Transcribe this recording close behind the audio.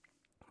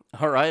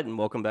All right, and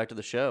welcome back to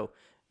the show.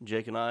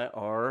 Jake and I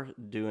are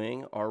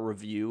doing our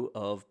review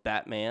of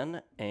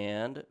Batman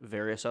and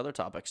various other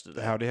topics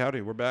today. Howdy,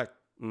 howdy. We're back.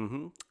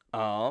 So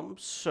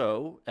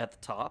at the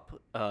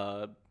top,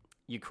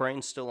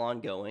 Ukraine's still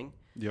ongoing.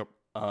 Yep.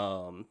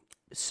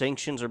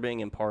 Sanctions are being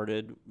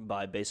imparted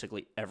by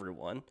basically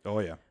everyone.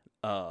 Oh, yeah.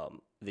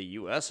 The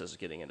U.S. is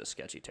getting into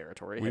sketchy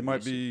territory. We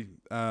might be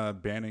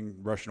banning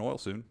Russian oil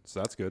soon, so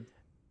that's good.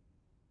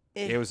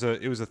 It was a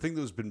thing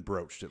that was been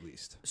broached, at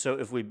least. So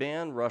if we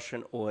ban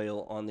Russian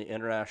oil on the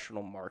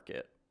international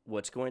market,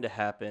 what's going to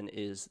happen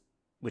is,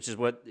 which is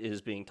what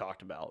is being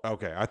talked about.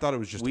 Okay, I thought it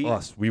was just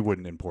us. We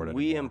wouldn't import it.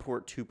 We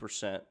import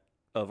 2%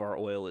 of our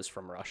oil is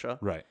from Russia.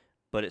 Right.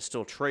 But it's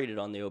still traded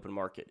on the open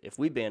market. If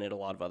we ban it, a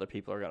lot of other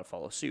people are going to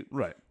follow suit.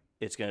 Right.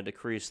 It's going to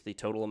decrease the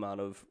total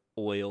amount of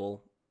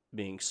oil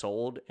being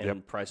sold,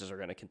 and prices are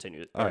going to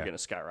continue going to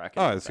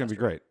skyrocket. Oh, it's going to be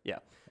great. Yeah.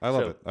 I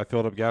love it. I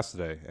filled up gas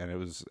today, and it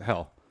was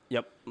hell.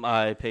 Yep.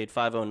 I paid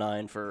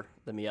 $5.09 for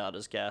the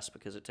Miata's gas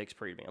because it takes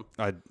premium.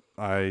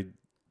 I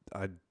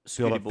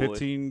filled up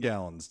 15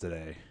 gallons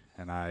today,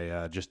 and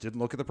I just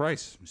didn't look at the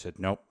price. I said,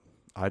 nope.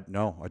 I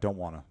don't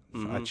want to.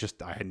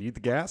 Mm-hmm. I need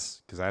the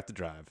gas because I have to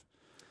drive.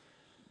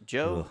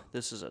 Joe,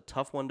 This is a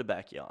tough one to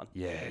back you on.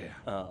 Yeah.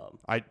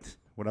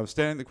 When I was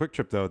standing at the Quick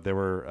Trip, though, there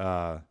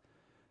were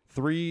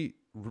 3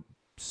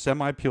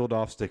 semi-peeled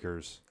off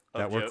stickers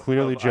that were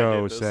clearly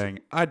Joe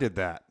saying, I did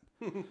that.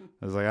 I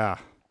was like,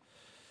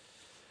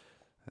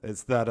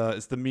 It's that.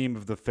 It's the meme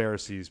of the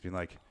Pharisees being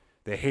like,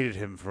 they hated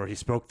him for he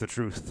spoke the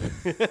truth.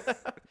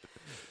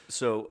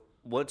 So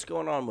what's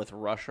going on with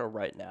Russia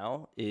right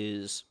now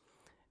is,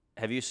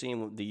 have you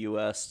seen the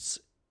U.S.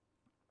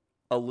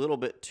 a little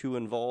bit too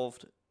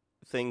involved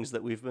things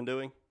that we've been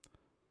doing?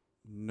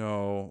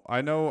 No,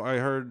 I know. I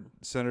heard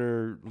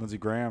Senator Lindsey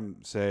Graham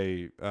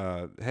say,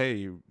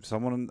 "Hey,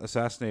 someone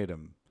assassinated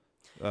him,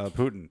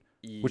 Putin."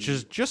 Which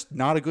is just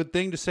not a good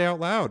thing to say out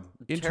loud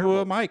into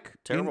a mic.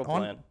 Terrible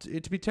plan.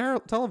 To be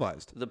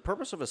televised. The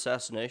purpose of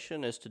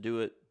assassination is to do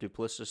it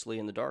duplicitously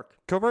in the dark.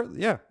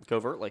 Covertly.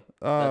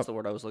 That's the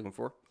word I was looking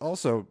for.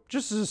 Also,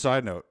 just as a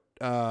side note,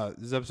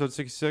 this is episode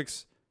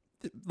 66.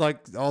 Like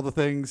all the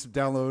things,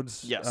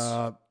 downloads. Yes.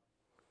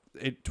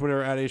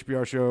 Twitter at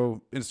HBR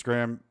Show,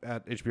 Instagram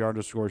at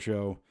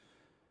HBR_show,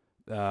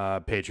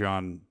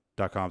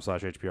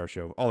 Patreon.com/HBR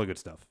Show, all the good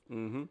stuff.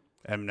 Mm-hmm.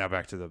 And now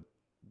back to the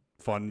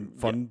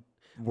fun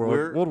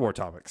World War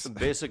topics.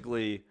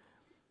 Basically,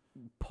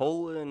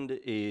 Poland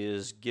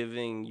is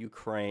giving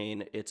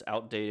Ukraine its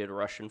outdated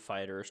Russian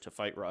fighters to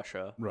fight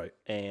Russia. Right.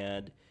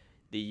 And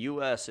the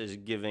U.S. is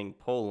giving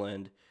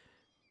Poland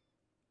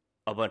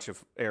a bunch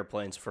of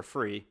airplanes for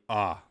free.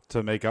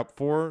 To make up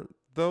for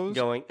those?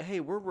 Going,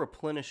 hey, we're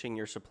replenishing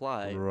your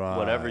supply, right.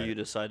 Whatever you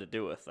decide to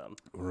do with them.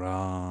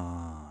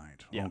 Right.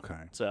 Yeah.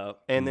 Okay. So,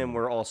 and then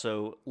we're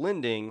also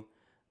lending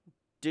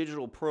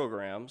digital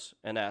programs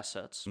and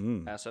assets.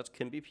 Assets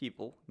can be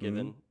people,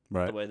 given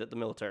the way that the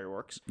military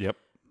works. Yep.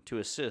 To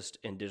assist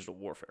in digital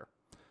warfare.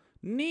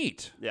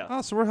 Neat. Yeah.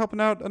 So we're helping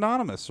out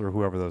Anonymous or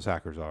whoever those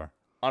hackers are.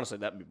 Honestly,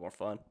 that'd be more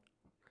fun.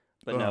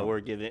 But no,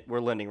 we're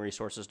lending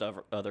resources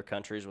to other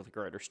countries with a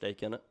greater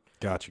stake in it.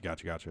 Gotcha.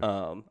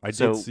 I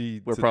did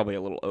see we're probably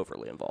a little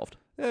overly involved.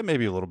 Yeah,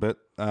 maybe a little bit.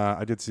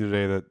 I did see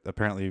today that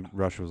apparently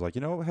Russia was like,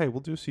 hey, we'll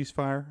do a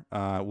ceasefire.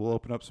 We'll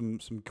open up some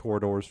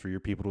corridors for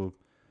your people to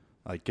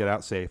get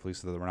out safely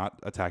so that we're not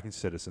attacking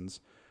citizens.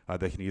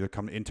 They can either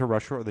come into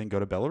Russia or they can go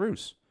to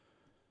Belarus.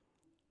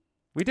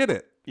 We did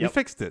it. Yep. We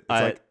fixed it.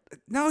 It's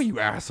no, you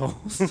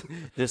assholes.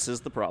 This is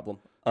the problem.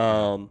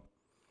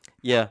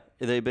 Yeah,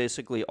 they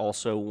basically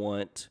also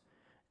want,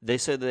 they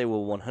said they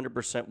will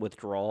 100%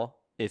 withdraw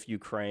if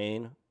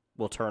Ukraine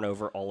will turn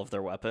over all of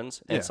their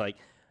weapons. And it's like,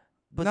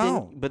 but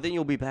then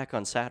you'll be back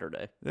on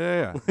Saturday.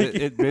 Yeah.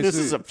 This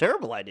is a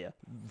terrible idea.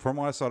 From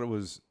what I saw, it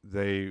was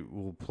they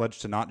will pledge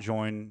to not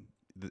join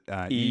the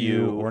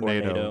EU or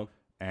NATO,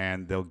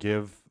 and they'll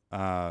go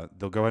ahead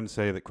and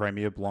say that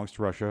Crimea belongs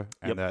to Russia,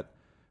 and that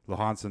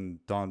Luhansk and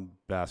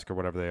Donbass or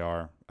whatever they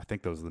are, I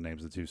think those are the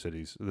names of the 2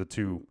 cities, the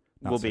 2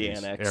 will be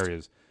annexed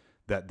areas,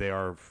 that they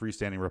are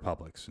freestanding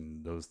republics,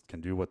 and those can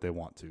do what they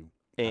want to.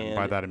 And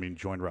by that I mean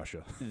join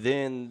Russia.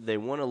 Then they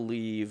want to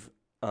leave.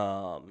 They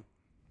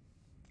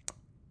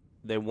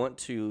want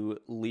to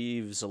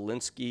leave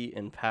Zelensky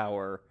in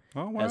power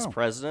as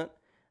president,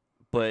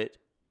 but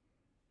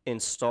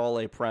install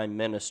a prime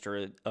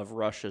minister of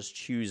Russia's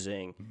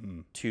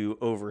choosing to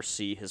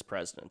oversee his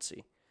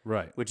presidency.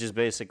 Right. Which is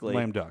basically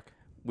lame duck.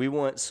 We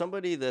want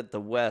somebody that the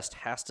West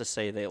has to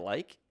say they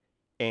like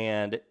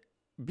and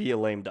be a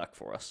lame duck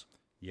for us.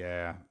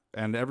 Yeah.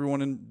 And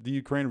everyone in the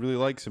Ukraine really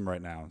likes him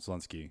right now,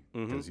 Zelensky,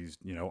 because he's,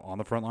 on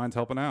the front lines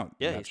helping out.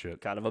 Yeah, he's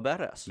kind of a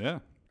badass. Yeah.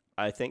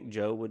 I think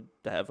Joe would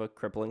have a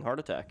crippling heart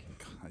attack.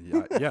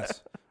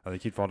 Yes. I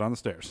think he'd fall down the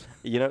stairs.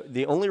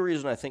 The only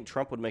reason I think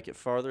Trump would make it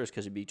farther is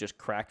because he'd be just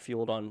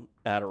crack-fueled on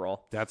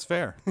Adderall. That's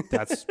fair.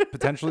 That's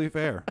potentially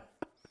fair.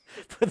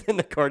 But then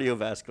the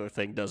cardiovascular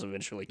thing does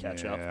eventually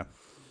catch up.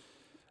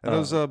 And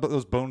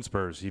those bone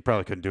spurs, he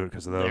probably couldn't do it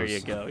because of those. There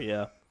you go,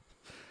 yeah.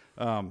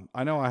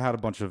 I know I had a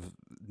bunch of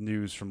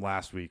news from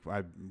last week.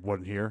 I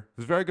wasn't here. It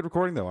was a very good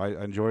recording, though.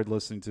 I enjoyed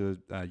listening to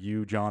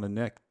you, John, and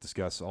Nick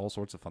discuss all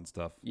sorts of fun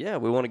stuff. Yeah,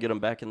 we want to get them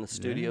back in the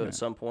studio Yeah. at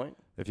some point.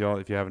 If you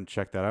haven't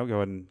checked that out, go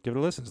ahead and give it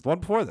a listen. It's the one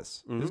before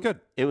this. It was good.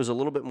 It was a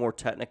little bit more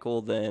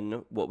technical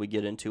than what we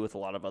get into with a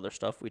lot of other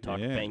stuff. We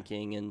talked Yeah.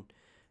 banking and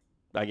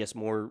I guess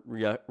more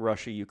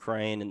Russia,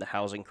 Ukraine, and the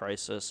housing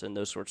crisis and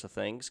those sorts of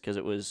things because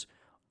it was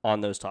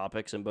on those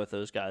topics, and both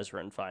those guys were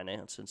in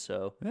finance, and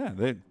so Yeah,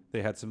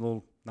 they had some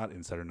little, not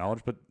insider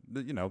knowledge, but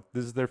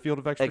this is their field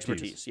of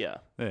expertise. Yeah.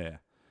 Yeah.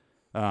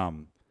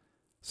 Some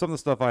of the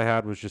stuff I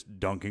had was just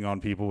dunking on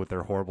people with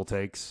their horrible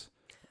takes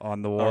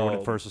on the war when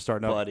it first was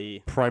starting buddy.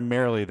 up.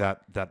 Primarily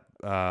that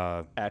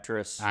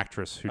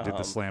Actress who did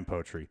the slam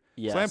poetry.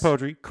 yes. Slam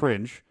poetry,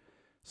 cringe.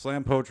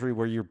 Slam poetry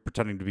where you're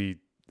pretending to be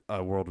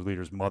a world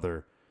leader's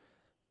mother,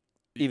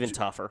 even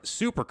tougher.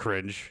 super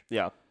cringe.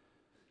 Yeah.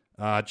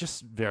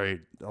 Just a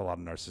lot of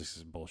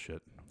narcissistic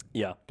bullshit.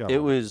 Yeah. Go It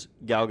on. was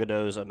Gal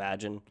Gadot's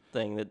Imagine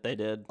thing that they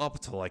did. Up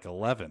to like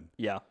 11.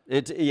 Yeah.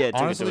 It took it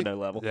Honestly, to another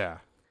level. Yeah.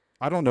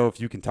 I don't know if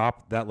you can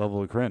top that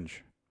level of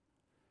cringe.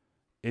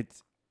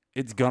 It's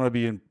gonna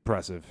be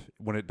impressive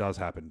when it does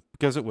happen,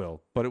 because it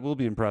will, but it will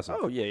be impressive.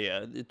 Oh,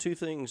 yeah. The two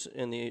things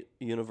in the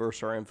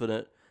universe are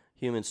infinite: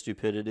 human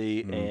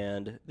stupidity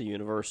and the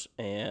universe,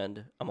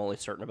 and I'm only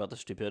certain about the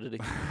stupidity.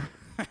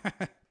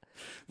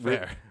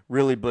 Fair.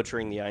 Really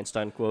butchering the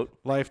Einstein quote.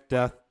 Life,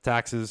 death,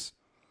 taxes,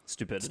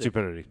 Stupidity.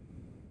 stupidity.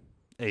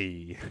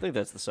 Hey. I think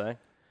that's the saying.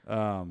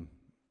 Oh,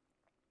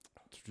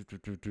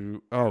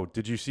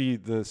 did you see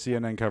the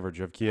CNN coverage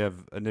of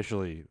Kiev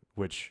initially,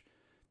 which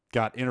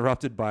got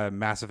interrupted by a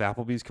massive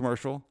Applebee's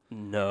commercial?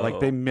 No. Like,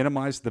 they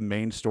minimized the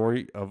main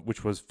story of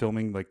which was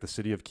filming like the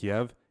city of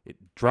Kiev. It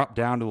dropped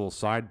down to a little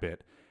side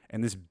bit,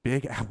 and this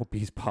big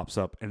Applebee's pops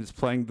up, and it's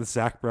playing the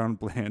Zach Brown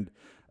Bland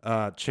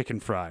chicken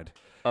fried.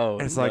 Oh,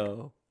 And it's no.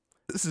 like,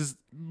 this is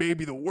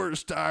maybe the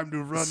worst time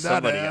to run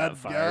Somebody that got ad,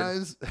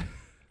 fired.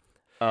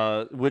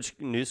 guys. Which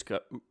news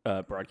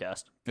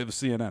broadcast? It was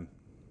CNN.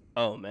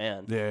 Oh,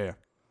 man. Yeah.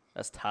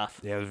 That's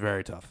tough. Yeah, it was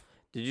very tough.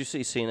 Did you see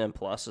CNN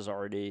Plus is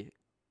already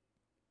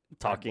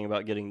talking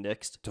about getting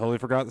nixed? Totally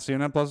forgot the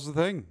CNN Plus was a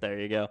thing. There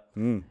you go.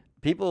 Mm.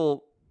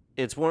 People,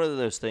 it's one of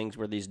those things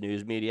where these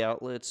news media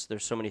outlets,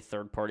 there's so many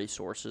third-party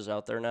sources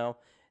out there now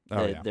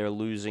that they're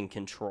losing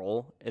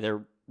control.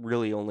 They're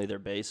really only their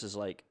base is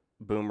like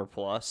Boomer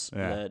Plus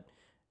that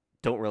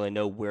don't really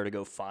know where to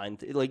go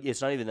find. Like,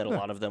 it's not even that a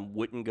lot of them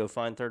wouldn't go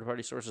find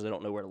third-party sources. They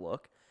don't know where to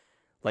look.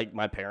 Like,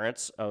 my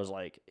parents, I was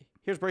like,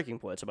 here's breaking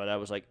points about it. I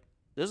was like,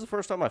 this is the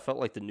first time I felt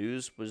like the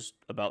news was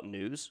about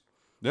news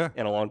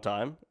in a long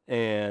time.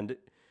 And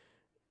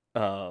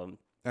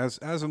as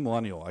a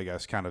millennial, I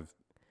guess, kind of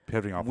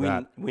pivoting off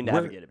that. We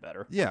navigate it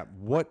better. Yeah.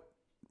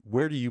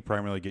 Where do you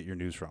primarily get your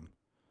news from?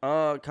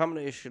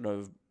 Combination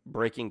of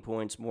Breaking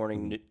Points,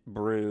 Morning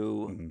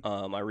Brew.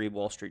 I read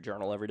Wall Street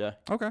Journal every day.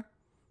 Okay.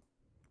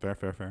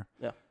 Fair.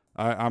 Yeah.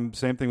 I'm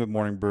same thing with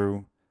Morning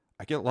Brew.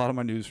 I get a lot of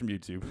my news from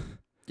YouTube.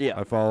 Yeah.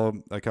 I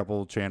follow a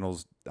couple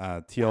channels.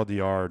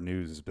 TLDR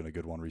News has been a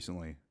good one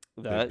recently.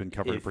 They've been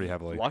covering it pretty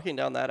heavily. Locking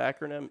down that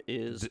acronym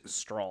is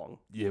strong.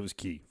 Yeah, it was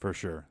key for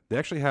sure. They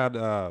actually had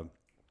John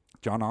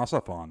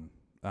Ossoff on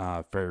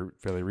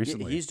fairly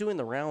recently. He's doing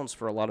the rounds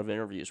for a lot of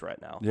interviews right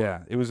now.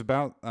 Yeah, it was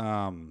about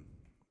John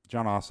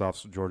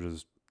Ossoff's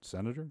Georgia's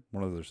senator,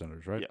 one of their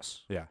senators, right?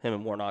 Yes. Yeah. Him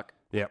and Warnock.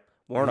 Yep.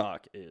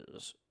 Warnock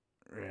is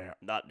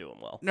not doing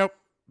well. Nope.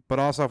 But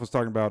Ossoff was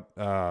talking about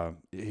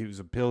he was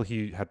a bill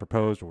he had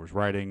proposed or was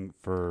writing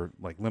for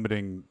like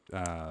limiting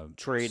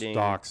trading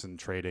stocks and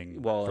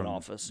trading while in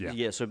office.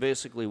 Yeah. So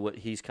basically what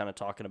he's kind of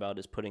talking about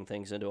is putting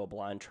things into a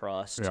blind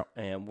trust,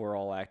 and we're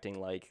all acting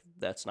like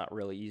that's not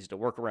really easy to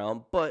work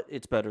around, but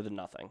it's better than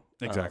nothing.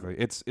 Exactly.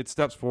 It's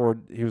steps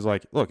forward. He was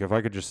like, look, if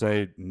I could just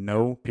say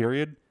no,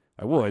 period,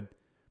 I would,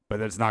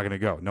 but it's not going to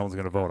go. No one's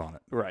going to vote on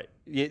it. Right.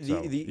 You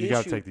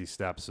got to take these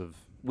steps of...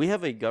 We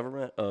have a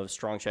government of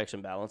strong checks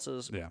and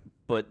balances, Yeah.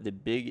 but the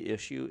big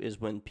issue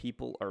is when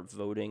people are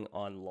voting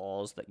on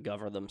laws that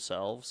govern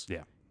themselves.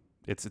 Yeah.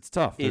 It's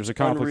tough. There's It's a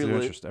conflict of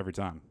interest every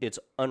time. It's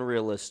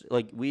unrealistic.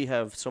 Like, we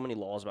have so many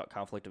laws about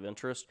conflict of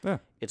interest. Yeah.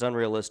 It's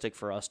unrealistic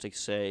for us to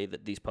say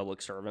that these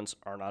public servants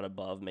are not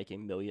above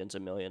making millions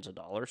and millions of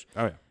dollars.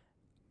 Oh, yeah.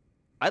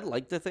 I'd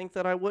like to think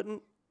that I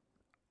wouldn't.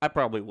 I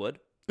probably would.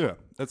 Yeah.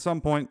 At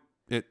some point,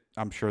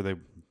 I'm sure they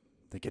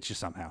get you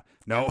somehow.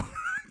 No.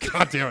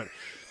 God damn it.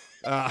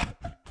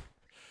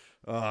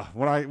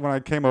 When I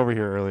came over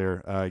here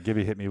earlier,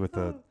 Gibby hit me with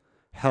a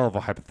hell of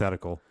a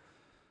hypothetical.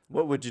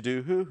 What would you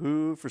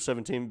do for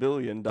 $17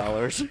 billion?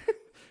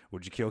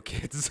 Would you kill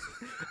kids?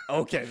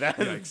 Okay,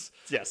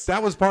 yes.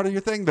 That was part of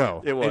your thing,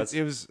 though. It was.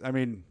 It was. I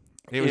mean,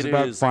 it was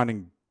about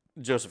finding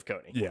Joseph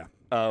Kony. Yeah.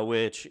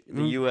 Which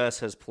the U.S.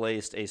 has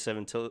placed a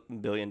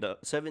 $17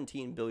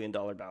 billion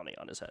bounty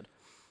on his head.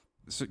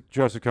 So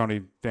Joseph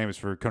Kony, famous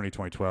for Kony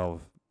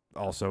 2012,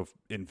 also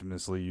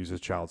infamously uses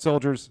child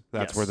soldiers.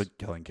 That's where the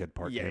killing kid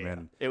part came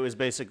in. It was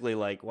basically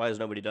like, why has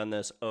nobody done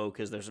this? Oh,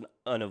 because there's an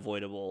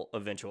unavoidable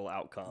eventual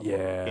outcome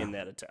in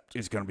that attempt.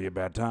 It's going to be a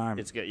bad time.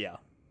 It's good,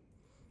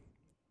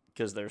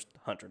 because there's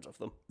hundreds of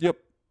them. Yep.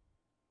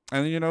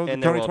 And you know,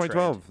 And the they're Coney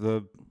well 2012,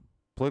 the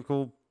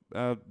political,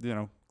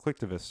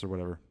 clicktivists or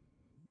whatever.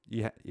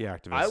 Yeah,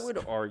 activists. I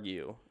would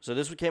argue. So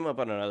this came up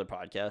on another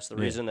podcast. The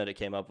reason that it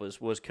came up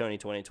was Coney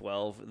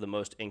 2012 the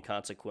most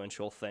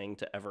inconsequential thing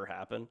to ever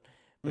happen,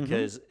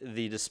 because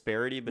the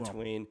disparity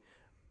between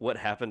what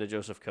happened to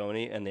Joseph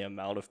Coney and the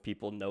amount of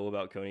people know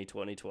about Coney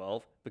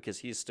 2012, because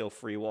he's still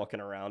free walking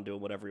around doing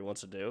whatever he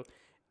wants to do,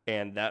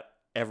 and that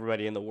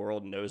everybody in the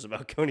world knows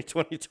about Coney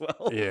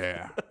 2012.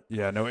 Yeah.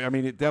 Yeah. No, I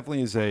mean, it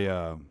definitely is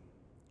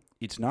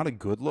it's not a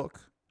good look.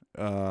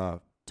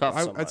 Tough.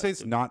 I'd say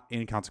it's not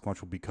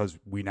inconsequential because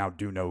we now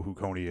do know who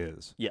Coney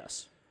is.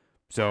 Yes.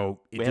 So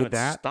it We did haven't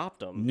that.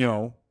 stopped him.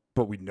 No,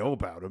 but we know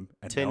about him,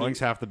 and 10 knowing's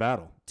half the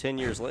battle. 10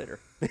 years later.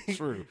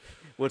 True.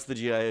 What's the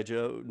G.I.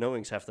 Joe?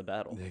 Knowing's half the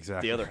battle.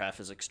 Exactly. The other half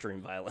is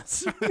extreme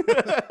violence.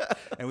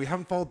 And we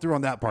haven't followed through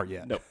on that part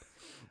yet. Nope.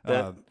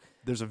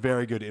 There's a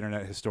very good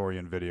internet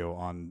historian video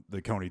on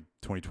the Coney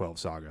 2012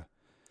 saga.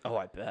 Oh,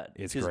 I bet.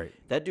 It's 'Cause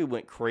great. That dude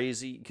went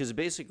crazy because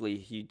basically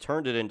he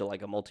turned it into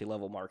like a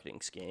multi-level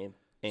marketing scheme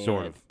and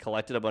Sort of.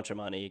 collected a bunch of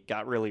money,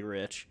 got really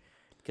rich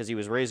because he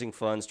was raising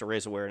funds to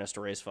raise awareness,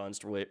 raise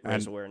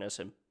awareness,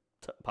 and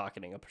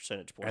pocketing a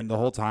percentage point. And the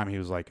whole time he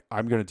was like,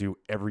 I'm going to do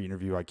every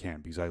interview I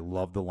can because I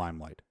love the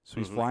limelight. So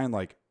he's flying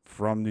like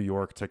from New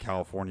York to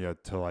California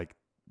to like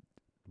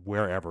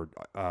wherever,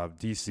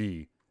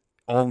 DC,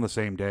 all in the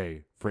same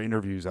day for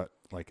interviews at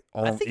like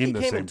all I think in he the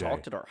came same and day.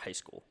 talked at our high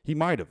school. He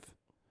might have.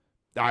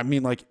 I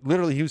mean, like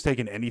literally he was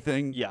taking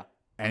anything. Yeah.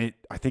 And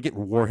I think it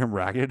wore him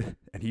ragged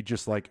and he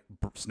just like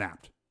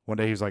snapped. One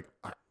day he was like,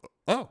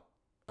 oh,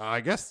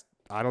 I guess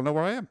I don't know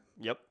where I am.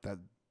 Yep.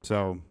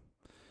 So,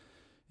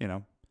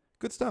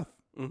 good stuff.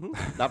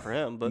 Not for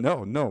him, but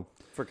No.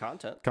 for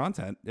content.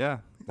 Content, yeah.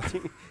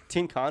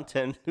 Team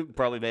content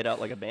probably made out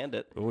like a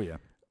bandit. Oh, yeah.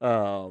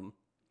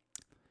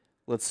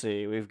 Let's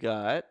see. We've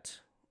got.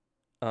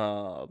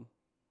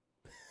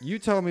 You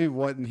tell me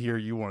what in here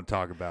you want to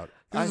talk about.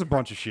 This is a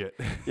bunch of shit.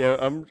 Yeah,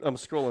 I'm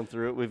scrolling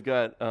through it. We've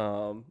got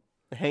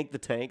Hank the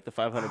Tank, the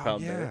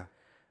 500-pound bear.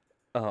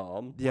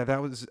 Yeah, that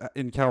was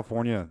in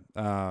California.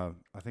 I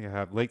think I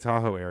have Lake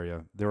Tahoe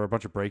area. There were a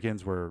bunch of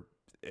break-ins where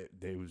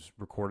there was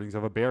recordings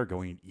of a bear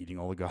going and eating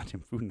all the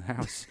goddamn food in the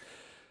house.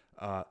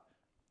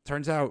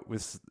 Turns out,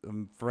 with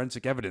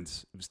forensic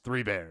evidence, it was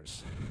 3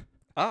 bears.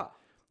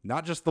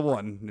 Not just the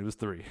one, it was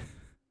 3.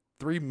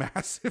 3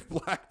 massive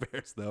black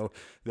bears, though,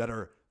 that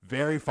are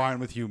very fine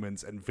with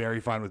humans and very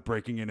fine with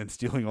breaking in and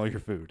stealing all your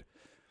food.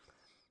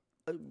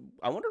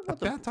 I wonder what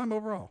bad time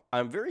overall.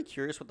 I'm very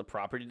curious what the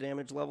property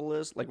damage level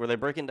is. Like, were they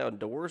breaking down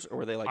doors or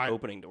were they like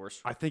opening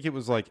doors? I think it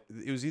was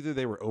either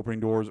they were opening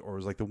doors or it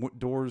was like the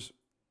doors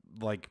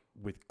like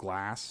with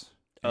glass.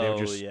 And they would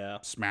just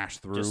smash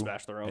through. Just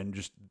smash their own. And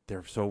just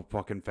they're so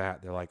fucking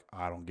fat. They're like,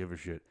 I don't give a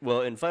shit.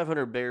 Well, and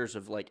 500 bears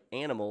of like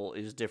animal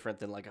is different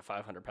than like a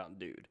 500-pound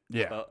dude.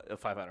 Yeah. A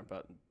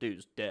 500-pound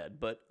dude's dead,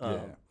 but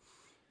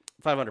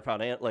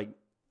 500-pound like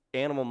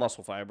animal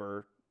muscle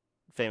fiber.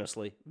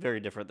 Famously, very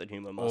different than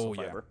human muscle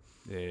fiber.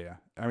 Yeah.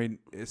 I mean,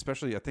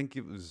 especially, I think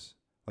it was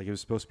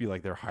supposed to be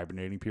like their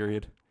hibernating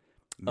period.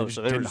 They just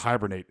didn't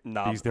hibernate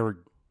because they were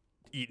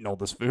eating all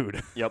this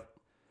food. Yep.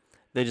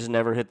 They just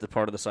never hit the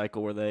part of the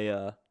cycle where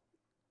they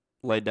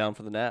laid down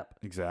for the nap.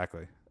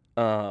 Exactly.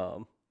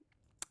 Elden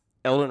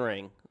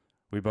Ring.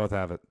 We both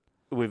have it.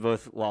 We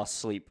both lost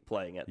sleep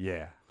playing it.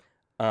 Yeah.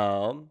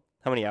 How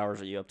many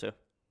hours are you up to?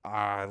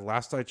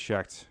 Last I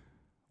checked,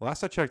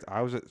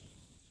 I was at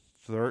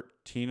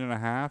 13 and a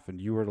half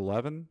and you were at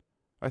 11,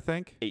 I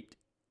think. 8.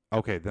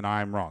 Okay, then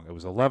I'm wrong. It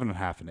was 11 and a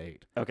half and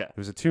 8. Okay. It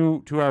was a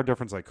 2-hour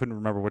difference. I couldn't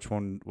remember which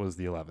one was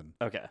the 11.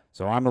 Okay.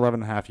 So I'm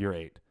 11 and a half, you're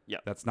 8. Yeah.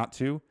 That's not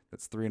 2.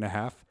 That's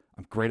 3.5.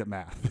 I'm great at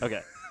math.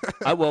 Okay.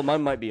 Well,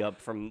 mine might be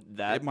up from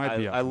that. It might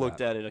be up I from looked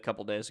that. at it a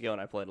couple days ago and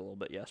I played a little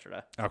bit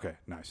yesterday. Okay,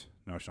 nice.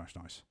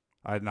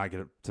 I did not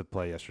get to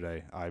play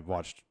yesterday. I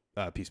watched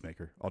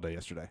Peacemaker all day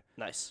yesterday.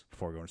 Nice.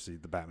 Before going to see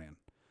the Batman.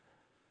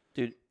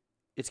 Dude,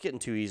 it's getting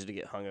too easy to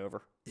get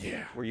hungover.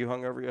 Yeah. Were you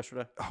hungover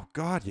yesterday? Oh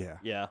God, yeah.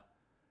 Yeah.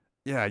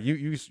 Yeah,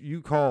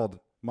 you called.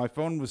 My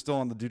phone was still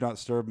on the do not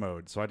disturb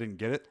mode, so I didn't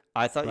get it.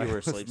 I thought you were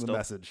listened asleep to still. the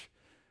message.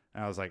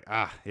 And I was like,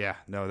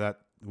 no,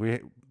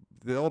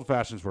 the old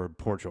fashions were a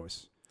poor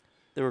choice.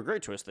 They were a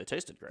great choice. They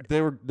tasted great.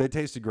 They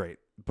tasted great,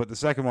 but the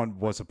second one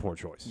was a poor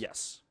choice.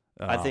 Yes.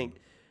 I think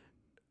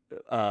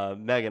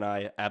Meg and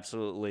I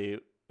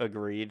absolutely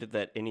agreed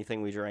that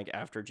anything we drank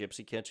after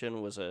Gypsy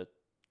Kitchen was a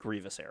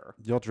grievous error.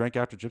 Y'all drank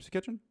after Gypsy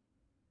Kitchen?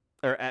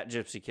 Or at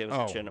Gypsy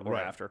Kitchen or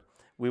right. after.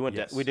 We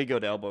did go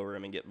to Elbow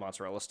Room and get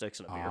mozzarella sticks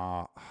and a beer.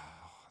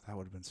 That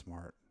would have been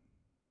smart.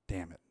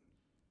 Damn it.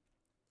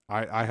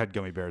 I had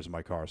gummy bears in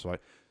my car,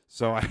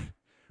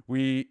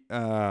 we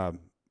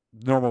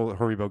normal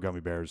Haribo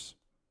gummy bears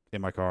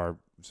in my car.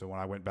 So when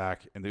I went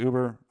back in the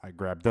Uber, I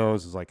grabbed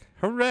those. It was like,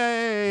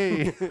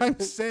 hooray! I'm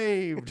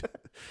saved.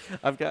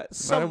 I've got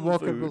some I woke up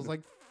food. and was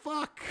like,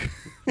 fuck,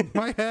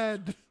 my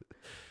head.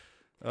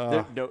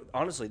 No,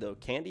 honestly though,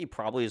 candy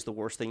probably is the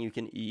worst thing you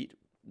can eat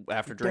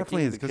after It definitely drinking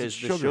is, 'cause because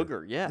it's the sugar.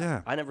 sugar. Yeah,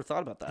 Yeah. I never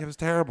thought about that. It was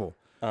terrible,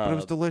 but it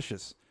was Uh,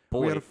 delicious.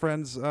 boy. We had a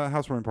friend's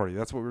housewarming party.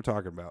 That's what we were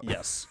talking about.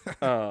 Yes.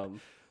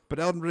 But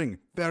Elden Ring,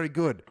 very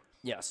good.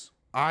 Yes.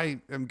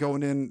 I am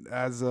going in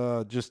as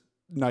just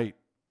knight.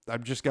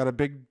 I've just got a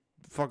big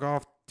fuck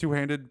off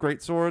two-handed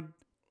great sword.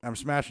 I'm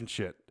smashing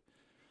shit.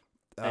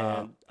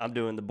 And I'm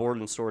doing the board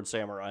and sword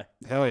samurai.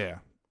 Hell yeah.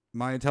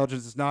 My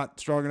intelligence is not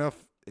strong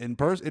enough in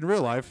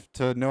real life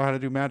to know how to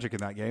do magic in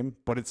that game,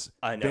 but it's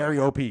I know. very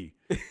OP.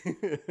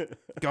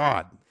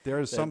 God, there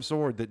is some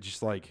sword that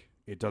just like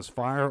it does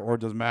fire or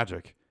it does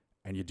magic,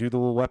 and you do the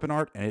little weapon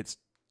art, and it's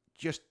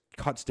just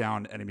cuts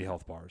down enemy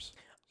health bars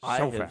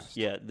so fast.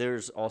 Yeah,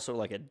 there's also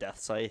like a death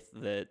scythe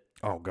that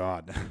Oh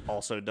God.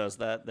 also does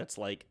that. That's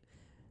like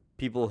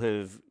people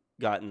have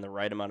gotten the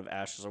right amount of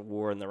Ashes of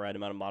War and the right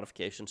amount of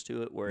modifications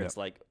to it, where it's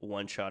like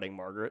one-shotting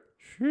Margaret.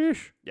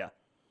 Sheesh. Yeah,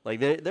 like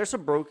there's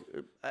some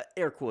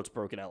air quotes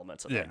broken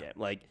elements in that game.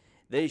 Like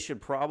they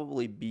should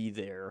probably be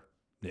there.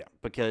 Yeah.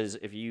 Because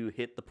if you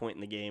hit the point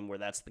in the game where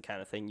that's the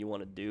kind of thing you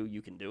want to do,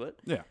 you can do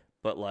it. Yeah.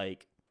 But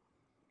like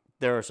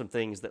there are some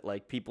things that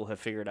like people have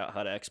figured out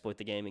how to exploit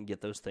the game and get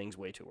those things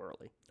way too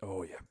early.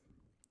 Oh yeah.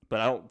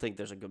 But I don't think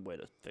there's a good way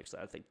to fix that.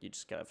 I think you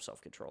just gotta have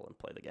self-control and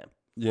play the game.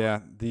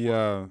 Yeah.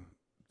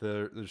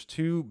 There's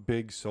two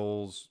big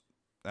Souls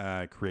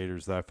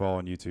creators that I follow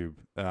on YouTube.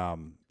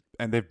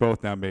 And they've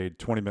both now made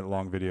 20-minute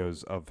long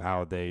videos of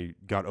how they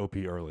got OP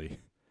early.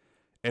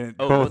 And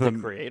both the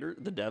creator,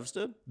 the devs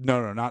did?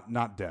 No,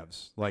 not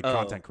devs, like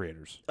content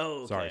creators.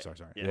 Oh, okay. Sorry.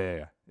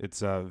 Yeah.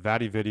 It's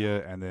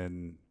VatiVidya and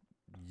then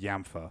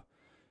Yamfa.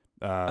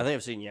 I think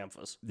I've seen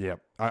Yamfa's. Yeah,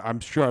 I'm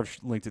sure I've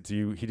linked it to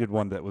you. He did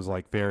one that was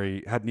like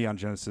had Neon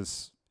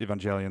Genesis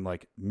Evangelion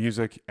like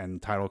music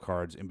and title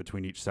cards in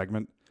between each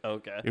segment.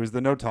 Okay. It was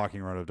the no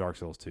talking run of Dark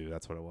Souls 2.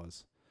 That's what it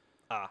was.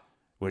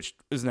 Which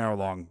is an hour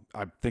long.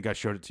 I think I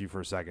showed it to you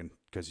for a second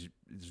because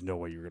there's no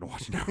way you're gonna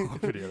watch an hour long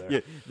video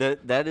there. Yeah,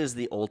 that is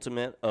the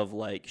ultimate of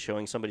like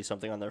showing somebody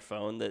something on their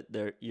phone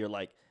that you're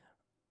like,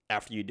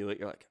 after you do it,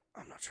 you're like,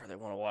 I'm not sure they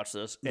want to watch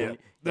this. And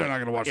they're not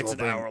gonna watch it's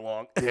the an whole thing. hour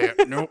long. Yeah,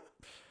 nope.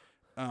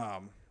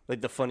 Like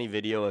the funny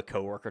video a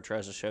coworker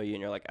tries to show you, and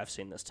you're like, I've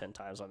seen this 10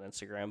 times on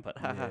Instagram, but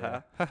ha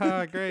ha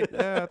ha. Great.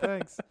 Yeah,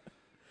 thanks.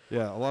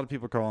 Yeah, a lot of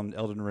people call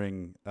Elden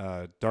Ring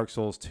Dark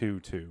Souls 2,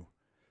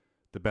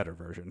 the better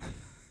version.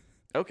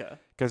 Okay.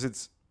 Because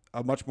it's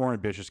a much more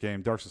ambitious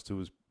game. Dark Souls 2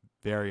 was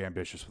very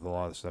ambitious with a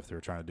lot of the stuff they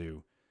were trying to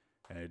do,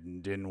 and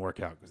it didn't work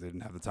out because they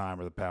didn't have the time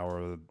or the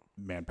power or the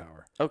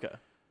manpower. Okay.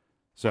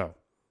 So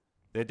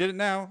they did it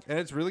now, and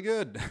it's really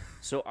good.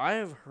 So I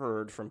have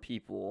heard from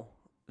people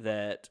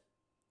that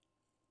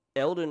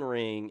Elden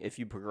Ring, if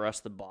you progress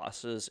the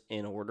bosses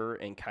in order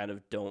and kind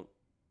of don't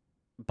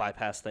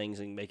bypass things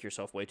and make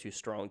yourself way too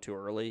strong too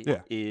early,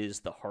 is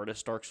the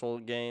hardest Dark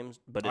Souls games,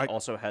 but it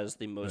also has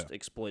the most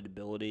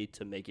exploitability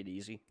to make it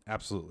easy.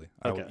 Absolutely.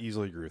 I will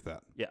easily agree with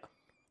that. Yeah.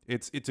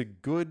 It's a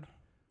good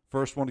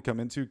first one to come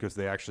into because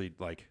they actually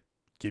like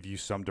give you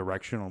some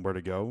direction on where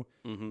to go.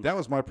 Mm-hmm. That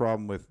was my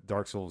problem with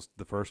Dark Souls,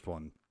 the first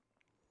one,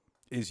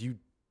 is you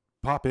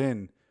pop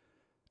in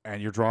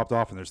and you're dropped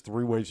off and there's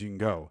 3 ways you can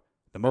go.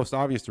 The most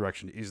obvious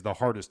direction is the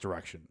hardest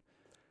direction.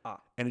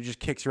 And it just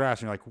kicks your ass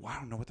and you're like, well, I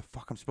don't know what the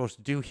fuck I'm supposed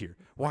to do here.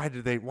 Why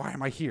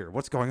am I here?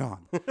 What's going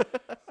on?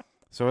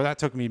 So that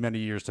took me many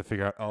years to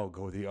figure out,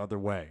 go the other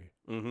way.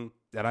 Mm-hmm.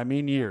 And I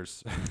mean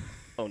years.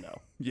 Oh, no.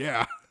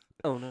 Yeah.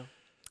 Oh, no.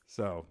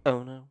 So.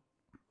 Oh, no.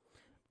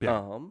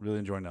 Yeah, really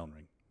enjoying Elden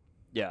Ring.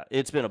 Yeah,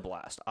 it's been a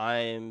blast.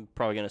 I'm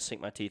probably going to sink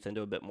my teeth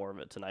into a bit more of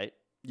it tonight.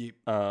 Yep.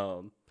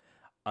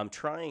 I'm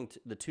trying to,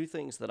 the 2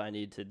 things that I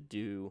need to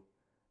do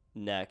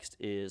next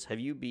is, have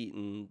you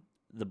beaten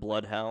the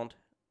Bloodhound?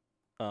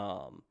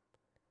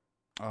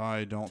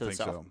 I don't think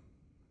so.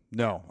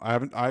 No, I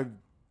haven't. I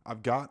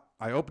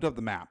opened up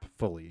the map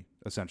fully,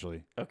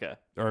 essentially. Okay.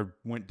 Or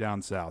went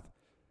down south,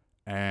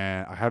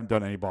 and I haven't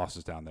done any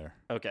bosses down there.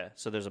 Okay,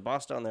 so there's a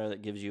boss down there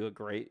that gives you a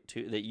great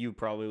that you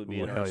probably would be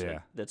interested in.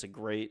 That's a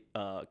great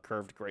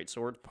curved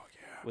greatsword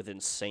with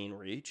insane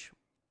reach.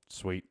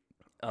 Sweet.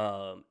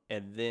 And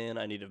then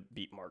I need to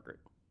beat Margaret.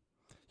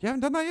 You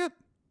haven't done that yet?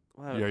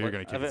 Well, you're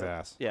gonna kick his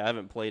ass. Yeah, I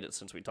haven't played it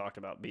since we talked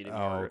about beating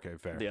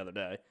Margaret the other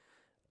day.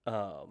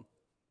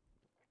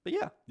 But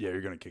yeah. Yeah,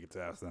 you're gonna kick its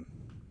ass then.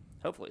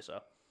 Hopefully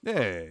so.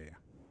 Yeah.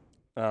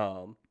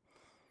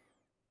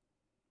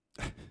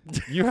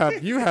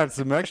 You had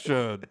some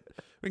extra.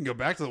 We can go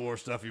back to the war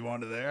stuff you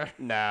wanted there.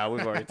 Nah,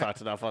 we've already talked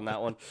enough on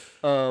that one.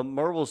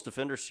 Marvel's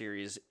Defender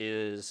series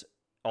is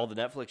all the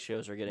Netflix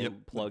shows are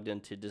getting plugged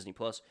into Disney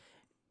Plus.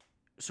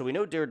 So we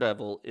know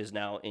Daredevil is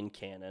now in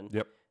canon.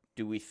 Yep.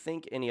 Do we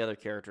think any other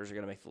characters are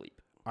going to make the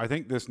leap? I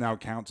think this now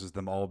counts as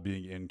them all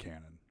being in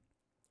canon.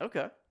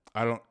 Okay.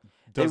 I don't.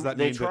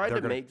 They tried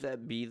to make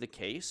that be the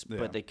case,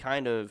 but they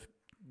kind of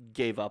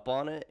gave up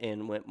on it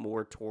and went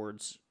more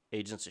towards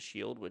Agents of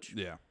S.H.I.E.L.D., which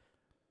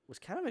was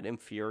kind of an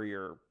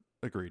inferior.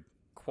 Agreed.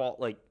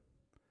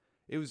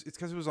 It's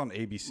because it was on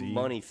ABC.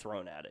 Money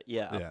thrown at it.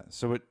 Yeah. Yeah.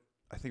 So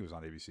I think it was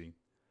on ABC.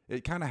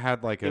 It kind of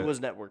had like it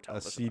was network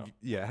television.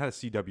 it had a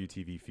CW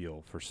TV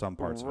feel for some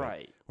parts of it.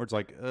 Right. Where it's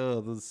like,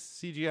 oh, the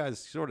CGI is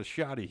sort of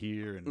shoddy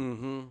here,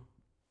 and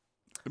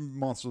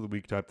Monster of the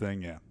Week type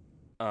thing, yeah.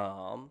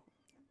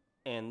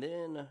 And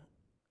then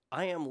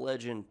I Am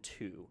Legend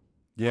 2.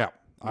 Yeah,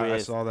 I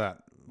saw that.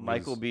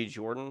 Michael B.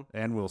 Jordan.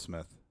 And Will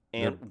Smith.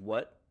 And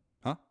what?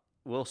 Huh?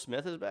 Will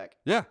Smith is back?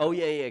 Yeah. Oh,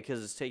 yeah,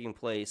 because it's taking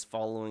place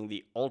following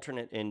the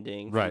alternate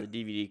ending from the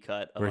DVD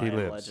cut of I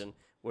Am Legend,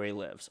 where he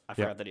lives. I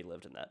forgot that he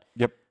lived in that.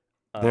 Yep.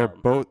 They're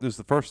both. This is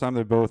the first time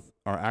they both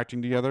are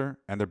acting together,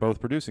 and they're both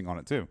producing on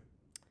it too.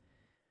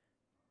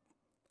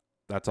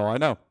 That's all I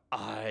know.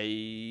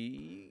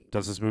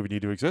 Does this movie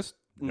need to exist?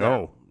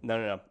 No.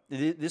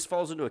 This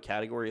falls into a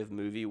category of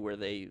movie where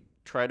they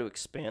try to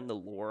expand the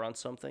lore on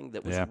something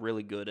that was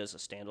really good as a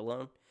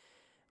standalone.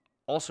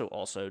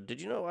 Also, did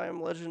you know I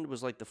Am Legend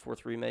was like the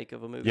 4th remake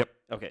of a movie? Yep.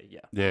 Okay, yeah.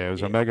 Yeah, it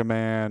was a Mega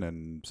Man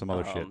and some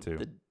other shit too.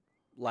 The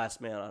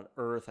Last Man on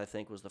Earth, I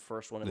think, was the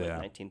first one in like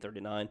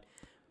 1939.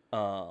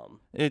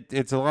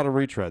 It's a lot of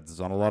retreads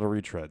on a lot of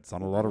retreads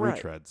on a lot of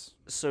retreads.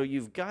 So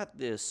you've got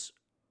this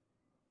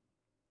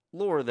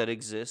lore that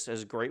exists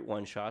as great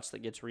one-shots that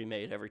gets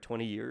remade every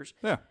 20 years.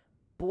 Yeah.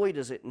 Boy,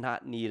 does it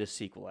not need a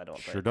sequel, I don't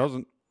think. Sure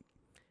doesn't.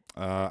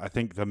 I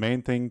think the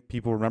main thing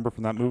people remember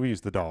from that movie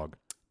is the dog.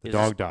 The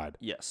dog died.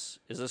 Yes.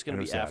 Is this going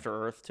to be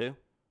After Earth, too?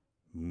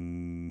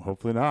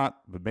 Hopefully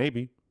not, but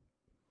maybe.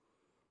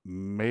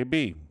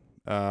 Maybe.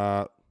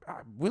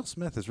 Will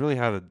Smith has really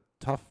had a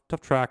tough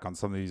track on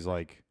some of these,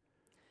 like...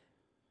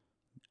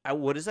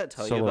 what does that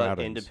tell you about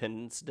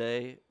Independence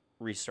Day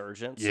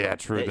resurgence? Yeah,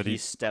 true. That he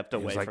stepped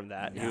away from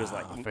that. Nah, he was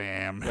like,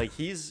 fam. Like,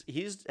 he's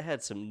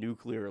had some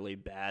nuclearly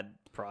bad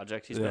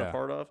projects he's been a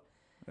part of.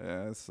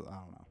 Yes, I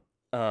don't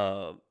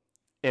know.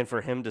 And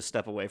for him to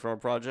step away from a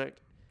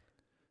project...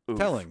 Oof.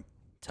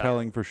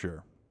 Telling for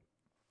sure.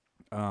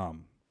 I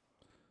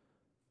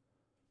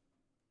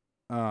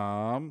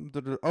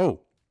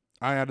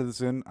added this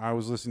in. I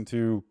was listening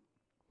to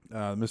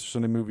Mr.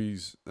 Sunday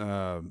Movies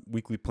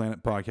Weekly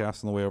Planet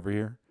podcast on the way over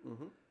here,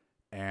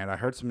 and I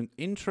heard some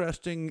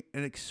interesting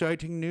and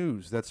exciting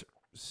news that's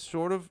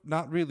sort of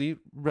not really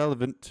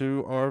relevant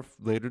to our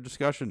later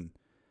discussion.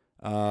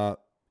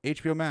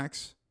 HBO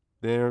Max,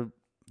 they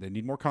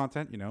need more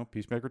content. You know,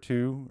 Peacemaker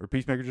 2 or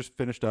Peacemaker just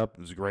finished up.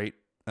 It was a great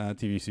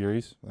TV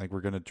series. I think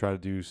we're going to try to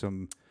do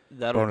some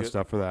bonus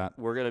stuff for that.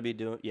 We're going to be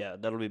doing,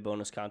 that'll be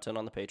bonus content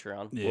on the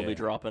Patreon. Yeah. We'll be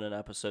dropping an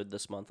episode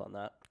this month on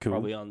that. Cool.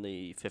 Probably on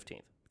the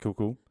 15th.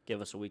 Cool.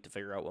 Give us a week to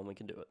figure out when we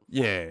can do it.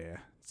 Yeah.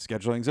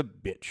 Scheduling's a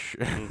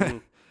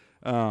bitch.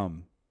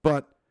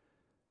 But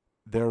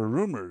there are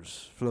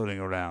rumors floating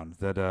around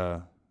that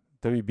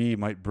WB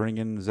might bring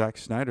in Zack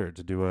Snyder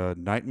to do a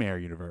Nightmare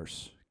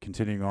universe,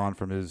 continuing on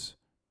from his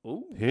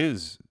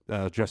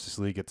Justice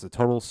League. It's a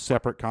total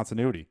separate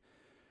continuity.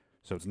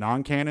 So it's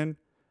non-canon.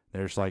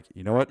 They're just like,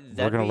 you know what?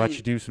 We're going to let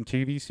you do some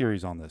TV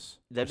series on this.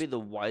 That'd be the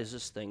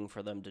wisest thing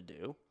for them to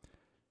do.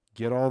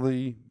 Get all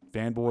the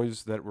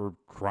fanboys that were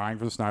crying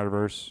for the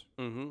Snyderverse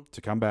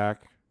to come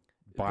back.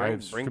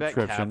 Bring back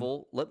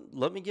Cavill.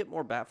 Let me get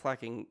more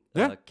Batflacking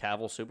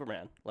Cavill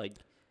Superman. Like,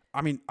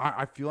 I mean,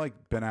 I feel like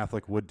Ben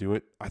Affleck would do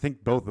it. I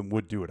think both of them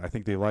would do it. I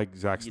think they like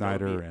Zack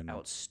Snyder and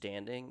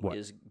outstanding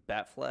is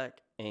Batfleck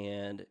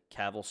and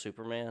Cavill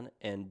Superman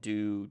and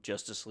do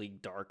Justice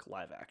League Dark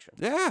live action.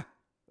 Yeah.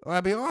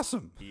 That'd be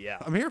awesome. Yeah.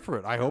 I'm here for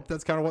it. I hope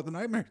that's kind of what the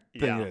Nightmare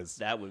thing is.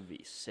 That would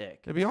be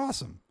sick. It'd be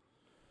awesome.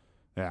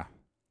 Yeah.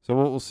 So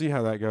we'll see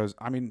how that goes.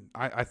 I mean,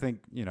 I think,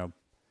 you know,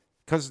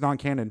 because it's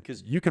non-canon,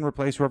 you can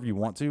replace whoever you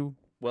want to.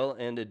 Well,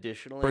 and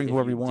additionally, bring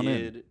whoever you want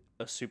in.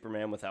 A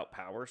Superman without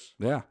powers,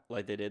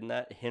 like they did in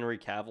that, Henry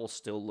Cavill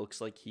still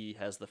looks like he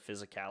has the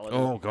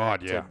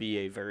physicality to be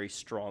a very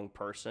strong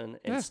person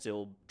and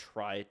still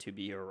try to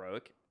be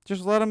heroic.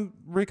 Just let him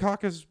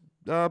recock his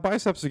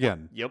biceps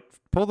again. Yep.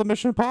 Pull the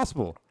Mission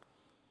Impossible.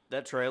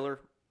 That trailer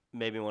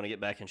made me want to get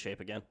back in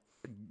shape again.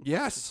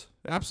 Yes,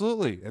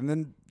 absolutely. And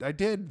then I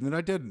did, and then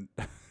I didn't.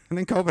 And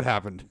then COVID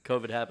happened.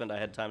 I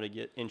had time to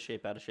get in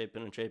shape, out of shape,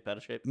 in shape, out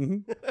of shape.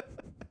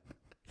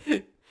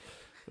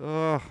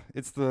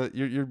 It's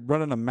you're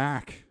running a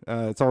Mac.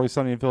 It's Always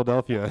Sunny in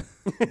Philadelphia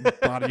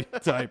body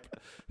type.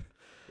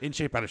 In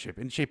shape, out of shape.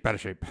 In shape, out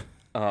of shape.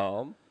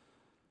 I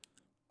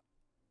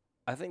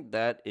think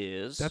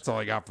that's all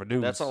I got for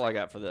news. That's all I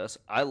got for this.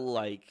 I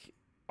like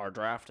our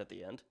draft at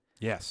the end.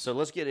 Yes. So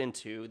let's get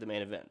into the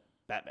main event.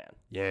 Batman.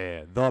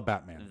 Yeah, the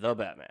Batman. The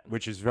Batman.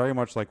 Which is very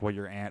much like what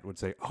your aunt would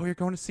say. Oh, you're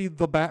going to see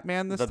the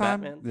Batman this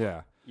time? Batman?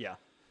 Yeah. Yeah.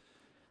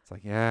 It's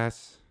like,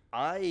 yes.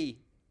 I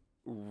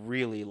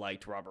really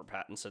liked Robert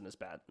Pattinson as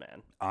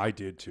Batman. I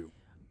did too.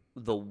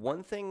 The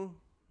one thing...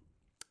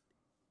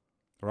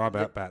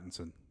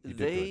 Pattinson.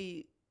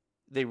 They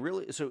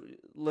really... So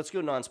let's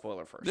go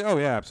non-spoiler first. Oh,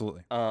 yeah,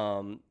 absolutely.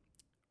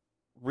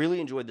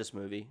 Really enjoyed this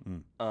movie.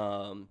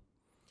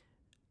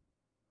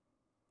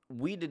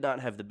 We did not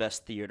have the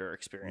best theater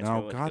experience when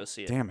we went to go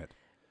see it. Damn it.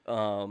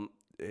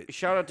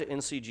 Shout out to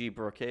NCG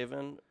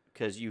Brookhaven,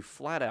 because you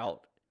flat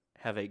out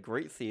have a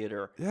great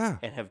theater, Yeah.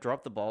 and have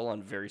dropped the ball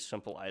on very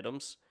simple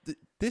items.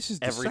 This is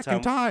the Every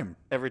second time.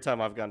 Every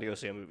time I've gone to go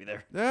see a movie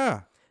there,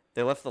 Yeah.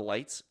 they left the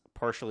lights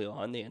partially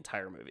on the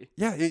entire movie.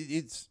 Yeah,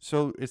 it's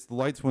the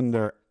lights when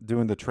they're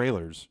doing the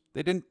trailers.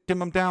 They didn't dim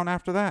them down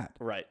after that.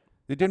 Right.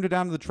 They dimmed it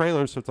down to the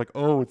trailers, so it's like,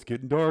 oh, it's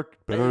getting dark.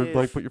 Better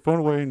like put your phone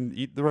away and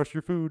eat the rest of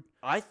your food.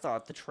 I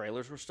thought the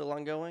trailers were still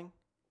ongoing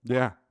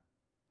Yeah,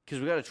 because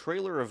we got a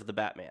trailer of the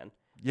Batman.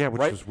 yeah, which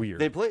Right? was weird.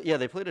 They played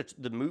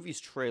the movie's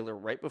trailer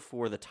right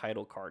before the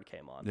title card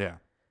came on. Yeah,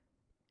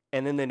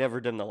 And then they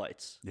never dimmed the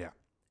lights. yeah.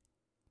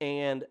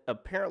 And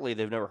apparently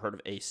they've never heard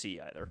of AC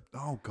either.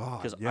 Oh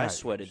God, 'Cause yeah, I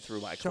sweated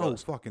through my so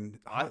clothes. fucking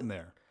hot in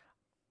there.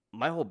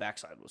 My whole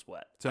backside was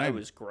wet. Same. I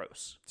was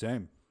gross.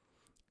 Same.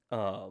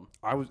 Um,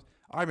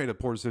 I made a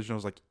poor decision. I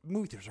was like,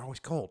 movie theaters are always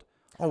cold.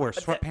 I'll wear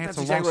sweatpants that's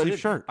and exactly long what I sleeve did.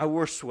 shirt. I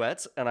wore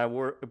sweats and I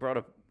brought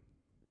a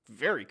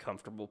very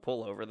comfortable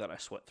pullover that I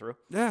sweat through.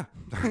 Yeah.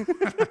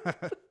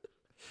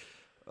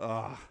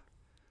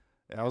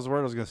 I was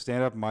worried I was going to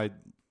stand up and my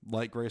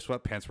light gray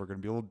sweatpants were going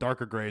to be a little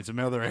darker grades in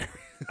other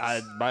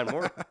areas. Mine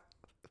were.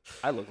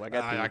 I look like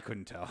I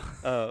couldn't tell.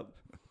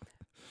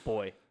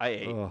 Boy, I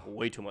ate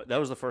way too much. That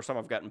was the first time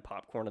I've gotten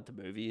popcorn at the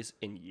movies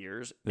in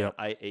years. Yep.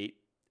 And I ate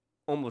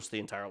almost the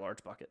entire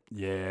large bucket.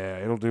 Yeah,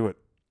 it'll do it.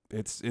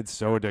 It's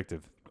so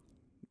addictive.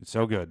 It's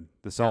so good.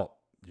 The salt.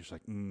 You're just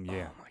like,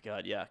 yeah. Oh my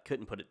god, yeah.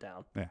 Couldn't put it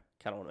down. Yeah.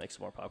 Kind of want to make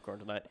some more popcorn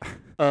tonight.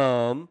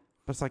 But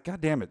it's like, God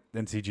damn it,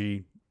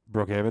 NCG,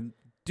 Brookhaven,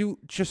 do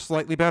just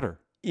slightly better.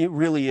 It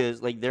really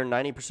is. Like, they're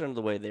 90% of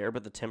the way there,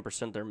 but the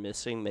 10% they're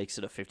missing makes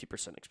it a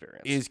 50%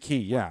 experience. Is key,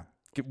 yeah.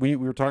 We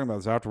were talking about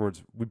this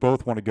afterwards. We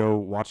both want to go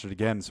watch it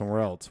again somewhere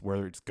else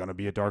where it's going to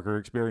be a darker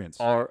experience.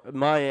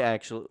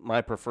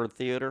 My preferred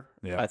theater,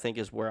 Yeah. I think,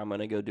 is where I'm going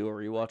to go do a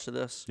rewatch of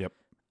this. Yep.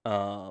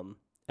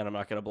 And I'm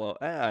not going to blow.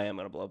 I am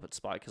going to blow up its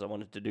spot because I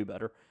wanted to do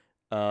better.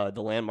 The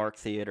Landmark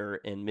Theater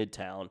in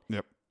Midtown.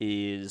 Yep.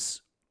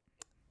 Is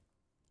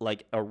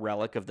like a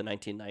relic of the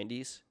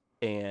 1990s,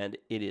 and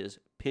it is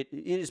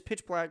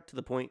pitch black to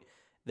the point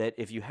that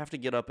if you have to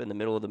get up in the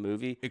middle of the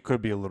movie, It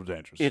could be a little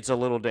dangerous. it's a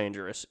little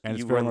dangerous. and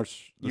it's you very run,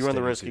 much you run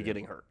the stadium risk seating. of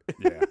getting hurt.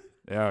 Yeah.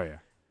 Oh, yeah.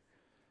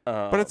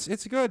 But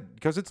it's good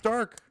because it's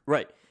dark.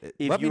 Right.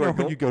 If Let me you know are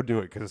when go- you go do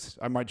it because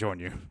I might join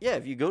you. Yeah,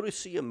 if you go to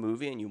see a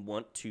movie and you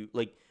want to,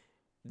 like,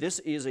 this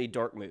is a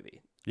dark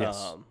movie.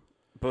 Yes.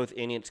 Both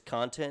in its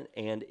content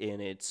and in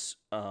its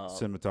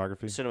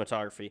Cinematography.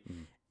 cinematography.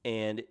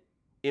 And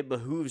it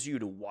behooves you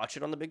to watch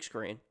it on the big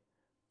screen.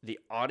 The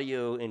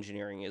audio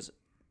engineering is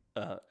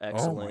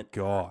excellent. Oh, my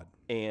God.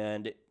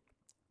 And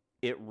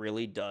it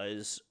really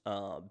does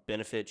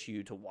benefit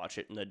you to watch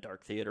it in the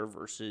dark theater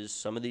versus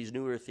some of these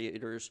newer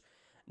theaters.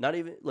 Not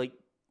even, like,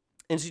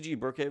 NCG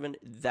Brookhaven,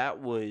 that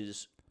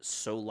was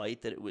so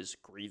light that it was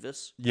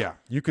grievous. Yeah.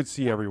 You could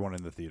see everyone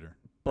in the theater.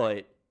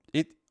 But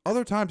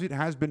Other times it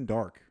has been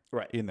dark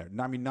right in there.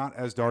 I mean, not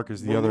as dark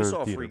as the when other we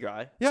saw theater. Free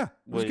Guy, Yeah. It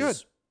was good.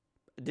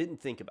 didn't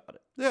think about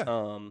it.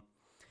 Yeah.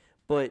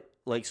 But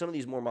like some of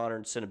these more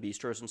modern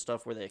Cinebistros and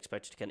stuff where they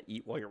expect you to kind of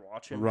eat while you're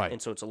watching, Right.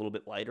 And so it's a little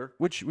bit lighter,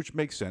 Which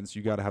makes sense.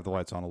 You got to have the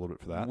lights on a little bit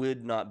for that.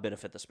 would not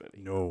benefit this movie.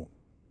 No,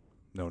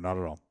 not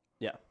at all.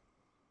 Yeah.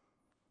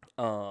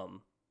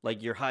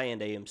 Like your high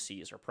end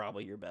AMC's are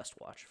probably your best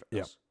watch for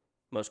this. Yeah.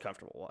 Most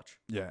comfortable watch.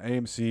 Yeah,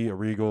 AMC, a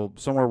Regal,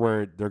 somewhere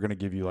where they're going to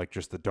give you like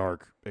just the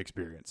dark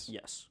experience,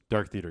 Yes.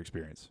 dark theater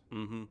experience.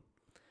 Mm-hmm.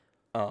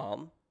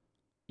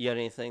 You got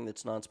anything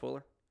that's non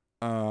spoiler?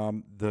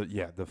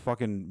 The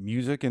fucking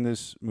music in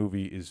this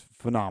movie is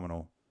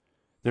phenomenal.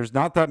 There's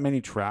not that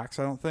many tracks,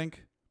 I don't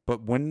think,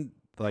 but when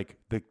like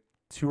the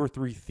 2 or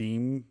 3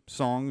 theme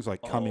songs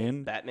like come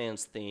in,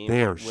 Batman's theme.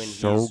 they are when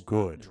so he's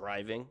good.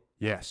 driving.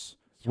 Yes,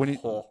 when he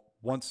Oh.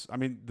 once, I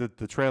mean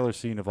the trailer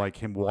scene of like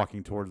him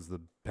walking towards the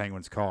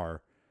Penguin's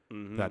car,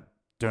 Mm-hmm. that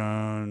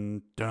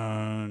dun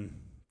dun,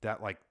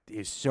 that like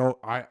is so.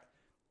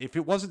 If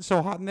it wasn't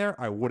so hot in there,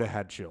 I would have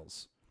had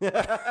chills.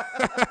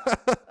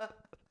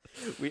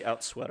 We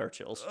outsweat our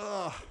chills.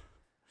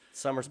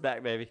 Summer's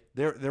back, baby.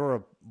 There were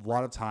a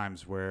lot of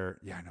times where,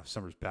 yeah, I know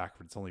summer's back,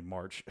 but it's only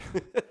March.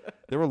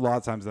 There were a lot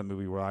of times in that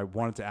movie where I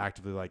wanted to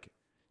actively like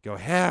go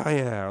hell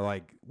yeah, or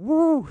like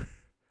woo.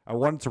 I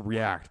wanted to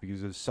react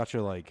because it was such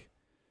a like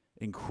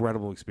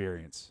incredible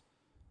experience.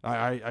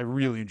 I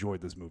really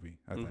enjoyed this movie.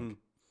 I think.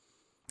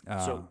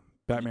 So-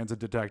 Batman's a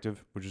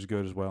detective, which is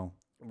good as well.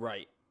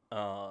 Right. You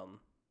want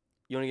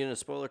to get into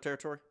spoiler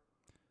territory?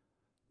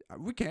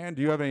 We can.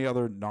 Do you have any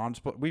other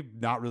non-spoil? We've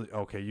not really.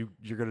 Okay,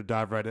 you're gonna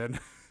dive right in.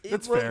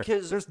 That's Well, fair.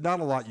 'cause- There's not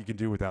a lot you can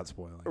do without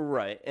spoiling.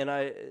 Right. And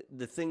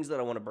the things that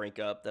I want to bring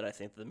up that I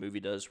think the movie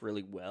does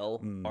really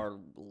well are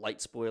light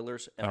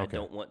spoilers, and I Okay.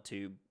 don't want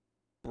to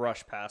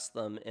brush past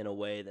them in a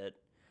way that,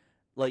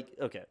 like,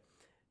 okay.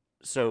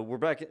 So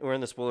we're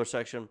in the spoiler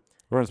section.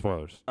 We're in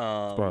spoilers.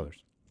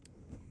 Spoilers.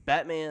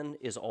 Batman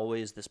is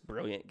always this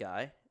brilliant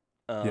guy,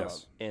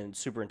 Yes. and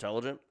super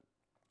intelligent,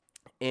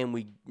 and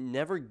we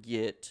never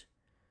get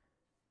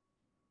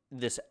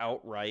this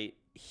outright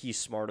he's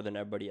smarter than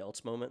everybody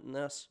else moment in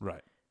this.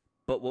 Right.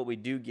 But what we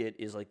do get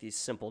is like these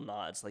simple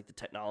nods. Like the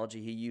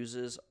technology he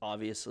uses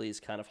obviously is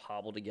kind of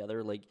hobbled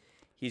together. Like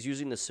he's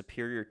using the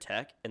superior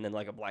tech and then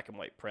like a black and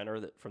white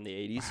printer from the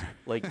 80s.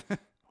 Like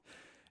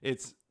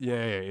it's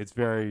it's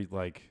very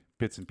like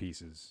bits and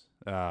pieces.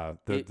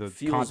 It The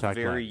feels contact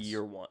very lens.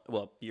 year one,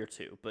 well, year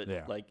two, but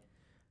Yeah. like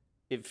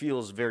it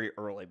feels very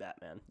early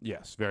Batman.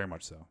 Yes, very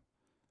much so.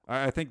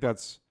 I think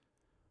it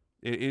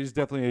is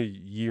definitely a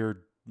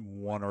year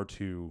 1 or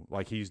 2.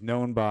 Like he's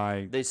known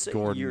by They say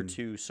Gordon. year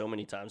two so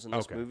many times in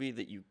this Okay. movie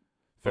that you,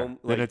 Fair. like,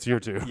 Then it's year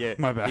 2. yeah,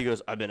 My bad. He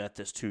goes, I've been at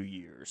this 2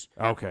 years.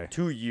 Okay.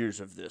 2 years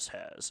of this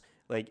has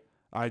like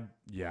I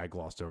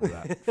glossed over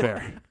that.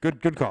 Fair.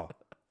 Good call.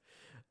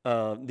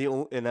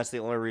 and that's the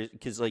only reason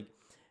because like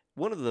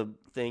one of the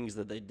things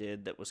that they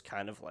did that was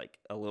kind of like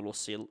a little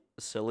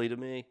silly to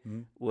me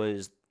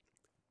was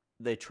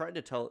they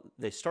started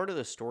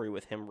the story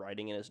with him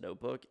writing in his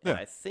notebook, and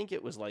I think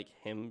it was like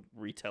him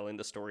retelling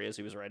the story as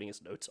he was writing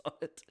his notes on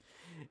it,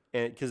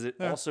 and because it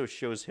also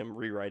shows him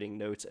rewriting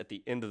notes at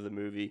the end of the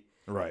movie,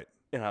 Right.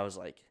 and I was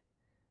like,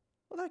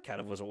 well, that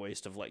kind of was a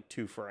waste of like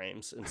 2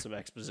 frames and some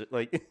exposition.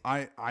 Like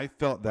I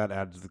felt that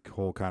added to the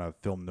whole kind of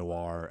film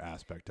noir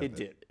aspect of it. it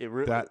did. It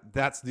really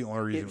That's the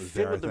only reason it it was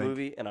fit there. with the I think.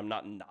 movie, and I'm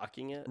not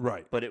knocking it,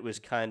 Right. but it was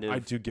kind of I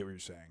do get what you're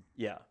saying.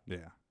 yeah.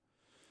 Yeah.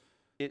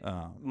 It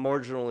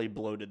marginally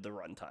bloated the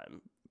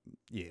runtime.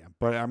 Yeah,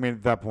 but I mean,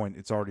 at that point,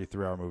 it's already a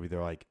 3-hour movie. They're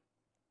like,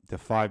 the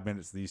 5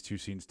 minutes these 2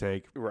 scenes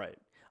take. Right.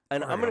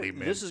 And Are I'm really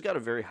gonna. This has got a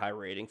very high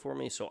rating for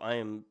me, so I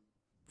am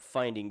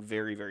finding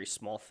very, very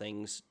small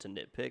things to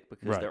nitpick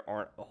because Right. there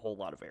aren't a whole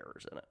lot of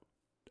errors in it.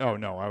 Oh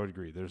no, I would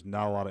agree. There's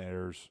not a lot of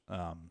errors.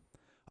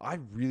 I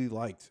really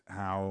liked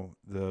how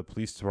the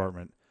police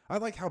department. I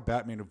like how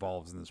Batman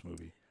evolves in this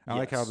movie. I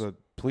like how Yes. the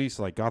police,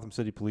 like Gotham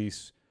City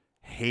Police,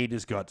 hate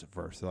his guts at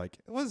first. They're like,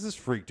 "What is this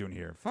freak doing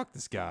here? Fuck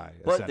this guy."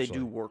 But they essentially.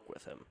 do work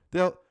with him.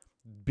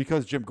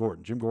 Because Jim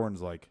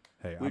Gordon's like,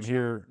 "Hey, I'm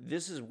here."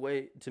 This is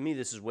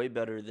This is way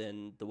better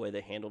than the way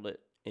they handled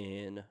it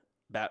in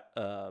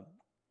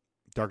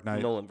Dark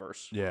Knight.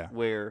 Nolanverse. Yeah.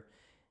 Where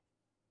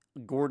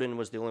Gordon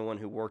was the only one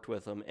who worked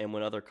with him, and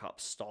when other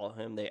cops saw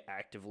him, they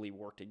actively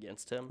worked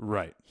against him.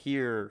 Right.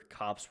 Here,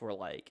 cops were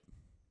like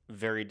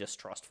very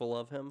distrustful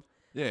of him,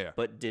 Yeah.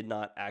 but did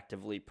not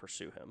actively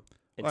pursue him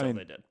until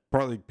they did.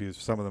 Partly because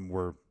some of them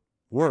were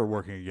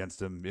working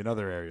against him in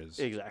other areas.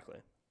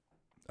 Exactly.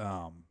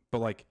 But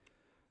like,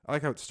 I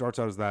like how it starts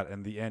out as that,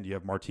 and in the end you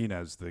have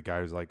Martinez, the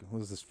guy who's like,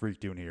 "What is this freak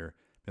doing here?"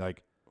 Be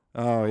like,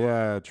 "Oh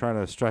yeah, trying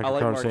to strike I a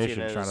like conversation,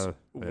 Martinez trying to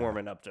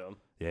warming up to him.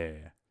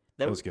 Yeah.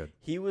 That was good.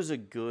 He was a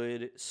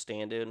good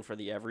stand-in for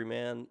the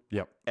everyman.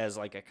 Yep. As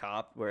like a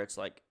cop, where it's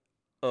like,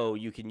 oh,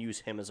 you can use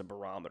him as a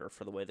barometer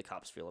for the way the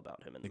cops feel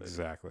about him in the movie.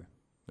 Exactly.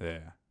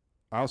 Yeah.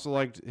 I also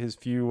liked his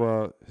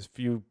few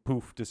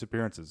poof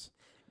disappearances.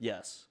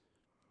 Yes.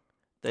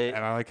 And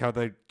I like how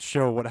they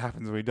show what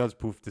happens when he does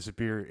poof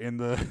disappear in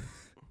the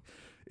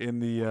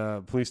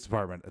police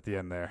department at the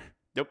end there.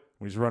 Yep.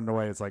 When he's running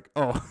away, it's like,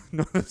 oh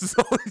no, this is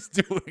all he's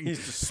doing.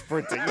 He's just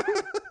sprinting.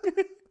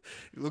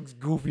 He looks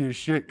goofy as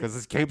shit because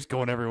his cape's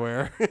going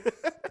everywhere.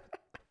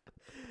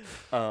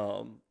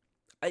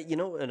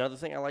 Another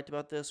thing I liked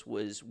about this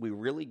was we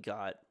really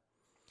got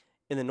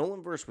in the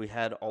Nolanverse. We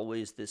had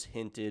always this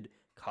hinted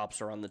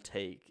cops are on the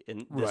take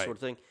and this Right. sort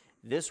of thing.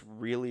 This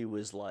really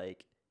was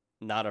like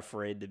not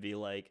afraid to be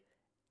like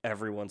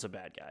everyone's a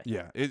bad guy.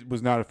 Yeah, it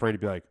was not afraid to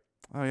be like,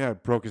 oh yeah,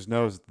 broke his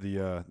nose at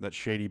the that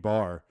shady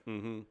bar,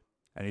 Mm-hmm.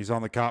 and he's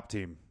on the cop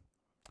team.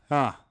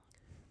 Huh.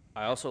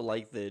 I also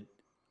like that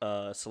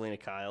Selena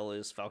Kyle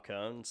is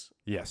Falcone's.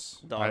 Yes,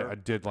 Daughter. I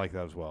did like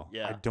that as well.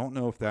 Yeah. I don't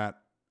know if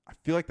that. I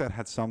feel like that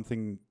had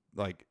something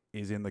like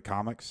is in the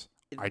comics.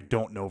 I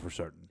don't know for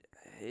certain.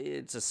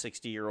 It's a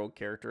 60-year-old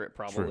character. It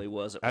probably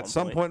was at At one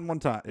some point. point in one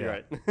time. Yeah.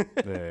 Right.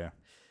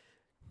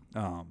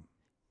 Yeah.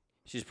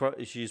 She's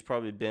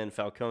probably been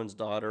Falcone's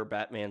daughter,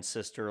 Batman's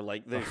sister.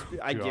 Like,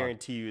 I God.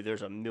 guarantee you,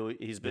 there's a million.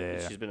 She's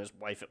Yeah. been his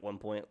wife at one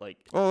point. Like,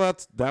 Well,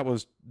 that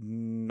was.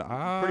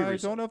 I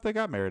recent. don't know if they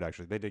got married.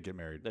 Actually, they did get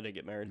married. they didn't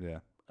get married. Yeah.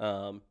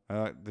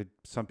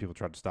 Some people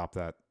tried to stop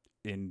that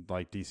in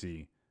like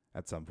DC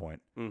at some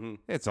point. Mm-hmm.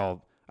 It's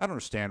all. I don't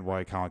understand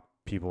why comic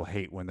people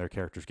hate when their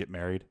characters get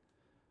married.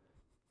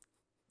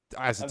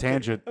 As a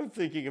tangent. I'm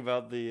thinking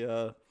about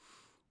the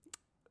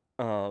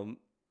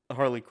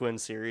Harley Quinn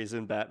series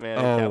in Batman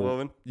and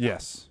Catwoman.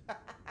 Yes.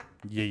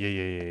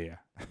 Yeah.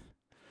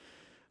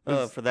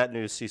 For that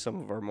news, see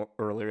some of our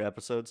earlier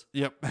episodes.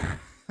 Yep.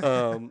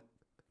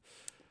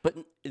 But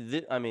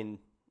I mean,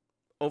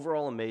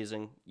 overall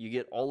amazing. You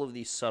get all of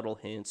these subtle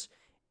hints.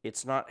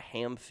 It's not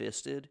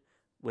ham-fisted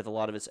with a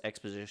lot of its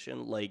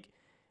exposition. Like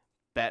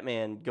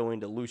Batman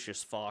going to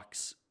Lucius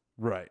Fox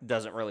Right.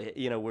 doesn't really,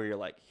 where you're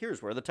like,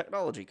 here's where the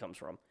technology comes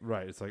from.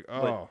 Right. It's like,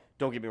 But oh,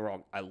 don't get me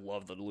wrong. I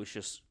love the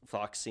Lucius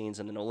Fox scenes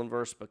in the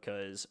Nolanverse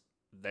because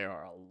they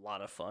are a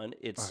lot of fun.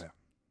 It's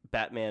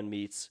Batman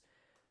meets.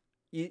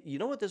 You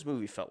know what this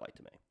movie felt like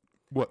to me?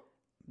 what?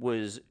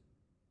 Was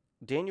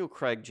Daniel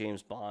Craig,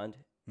 James Bond,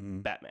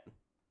 Batman.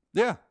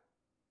 Yeah.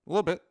 A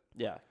little bit.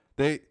 Yeah.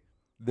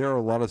 there are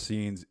a lot of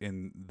scenes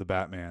in the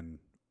Batman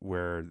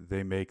where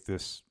they make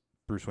this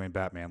Bruce Wayne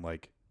Batman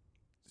like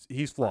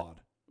he's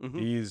flawed. Mm-hmm.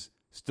 He's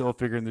still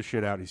figuring this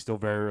shit out. He's still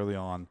very early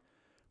on.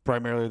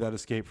 Primarily that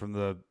escape from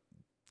the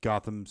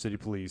Gotham City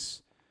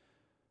Police,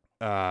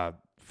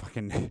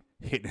 fucking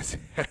hitting his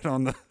head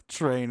on the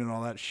train and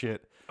all that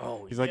shit.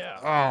 Oh, he's like,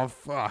 oh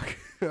fuck,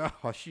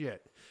 oh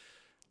shit.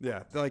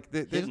 Yeah, like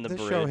they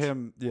show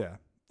him. Yeah,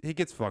 he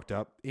gets fucked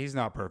up. He's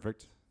not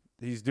perfect.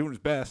 He's doing his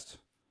best.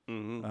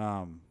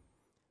 Mm-hmm.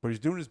 But he's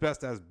doing his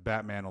best as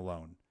Batman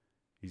alone.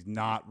 He's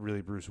not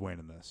really Bruce Wayne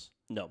in this.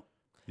 No,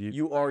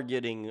 you are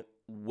getting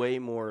way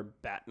more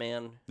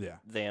Batman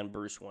than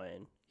Bruce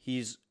Wayne.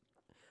 He's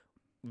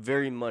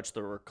very much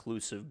the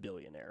reclusive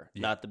billionaire,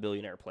 not the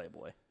billionaire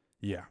playboy.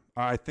 Yeah.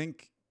 I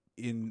think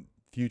in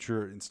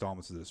future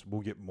installments of this,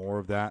 we'll get more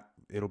of that.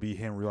 It'll be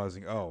him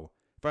realizing, oh,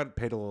 if I'd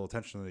paid a little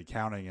attention to the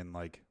accounting and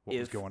like what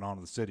was going on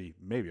in the city,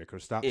 maybe I could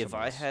have stopped If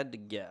I had to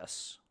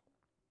guess,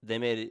 they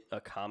made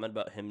a comment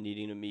about him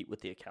needing to meet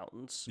with the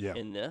accountants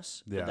in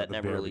this, but that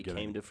never really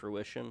came to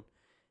fruition.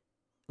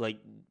 Like,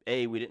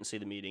 A, we didn't see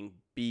the meeting.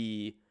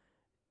 B,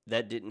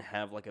 that didn't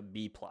have like a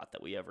B plot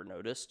that we ever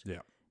noticed.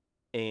 Yeah.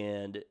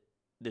 And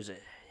there's a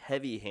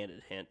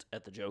heavy-handed hint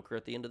at the Joker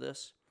at the end of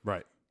this.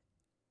 Right.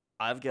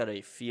 I've got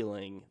a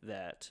feeling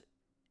that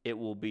it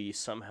will be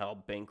somehow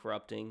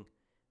bankrupting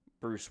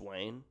Bruce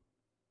Wayne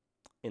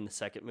in the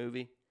second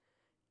movie.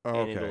 Okay.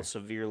 And it'll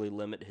severely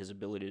limit his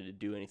ability to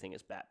do anything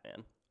as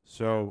Batman.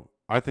 So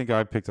I think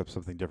I picked up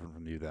something different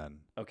from you then.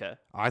 Okay.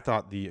 I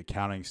thought the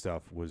accounting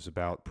stuff was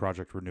about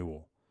Project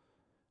Renewal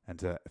and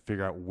to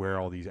figure out where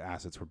all these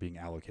assets were being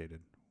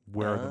allocated,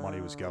 where the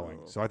money was going.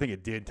 So I think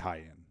it did tie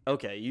in.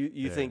 Okay,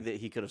 you think that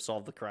he could have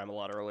solved the crime a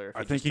lot earlier? If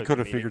I think he could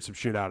have figured some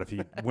shit out if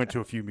he went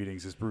to a few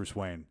meetings as Bruce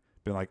Wayne.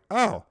 Been like,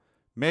 oh,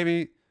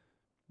 maybe,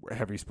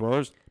 heavy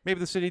spoilers, maybe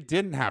the city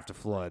didn't have to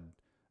flood.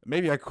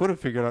 Maybe I could have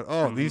figured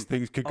out, these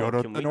things could go to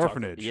an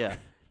orphanage. Yeah,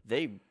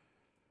 they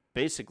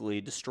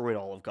basically destroyed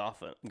all of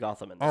Gotham in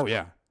this movie.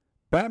 Yeah.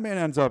 Batman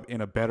ends up in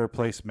a better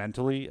place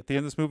mentally at the end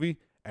of this movie,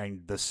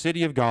 and the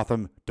city of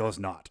Gotham does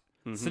not.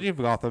 The city of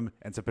Gotham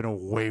ends up in a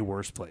way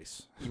worse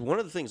place. One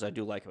of the things I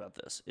do like about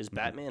this is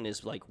Batman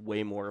is like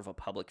way more of a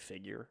public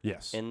figure.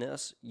 Yes. In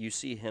this, you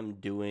see him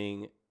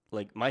doing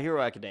like My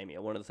Hero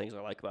Academia. One of the things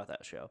I like about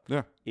that show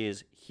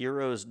is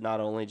heroes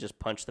not only just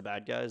punch the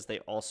bad guys, they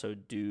also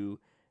do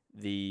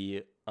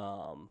the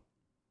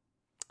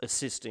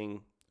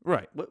assisting.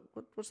 Right.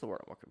 What's the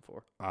word I'm looking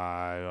for?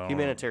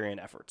 Humanitarian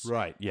efforts.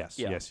 Right. Yes.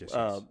 Yeah. Yes.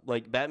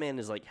 Like Batman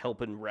is like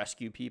helping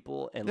rescue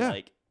people and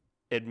like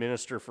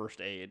administer first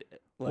aid.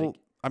 Like, well,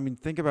 I mean,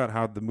 think about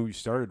how the movie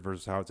started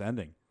versus how it's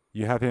ending.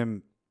 You have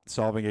him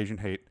solving Asian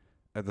hate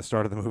at the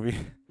start of the movie,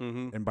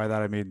 and by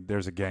that I mean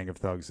there's a gang of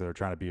thugs that are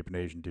trying to beat up an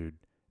Asian dude,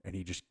 and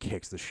he just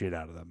kicks the shit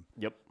out of them.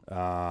 Yep.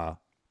 And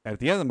at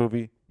the end of the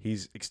movie,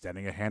 he's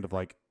extending a hand of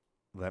like,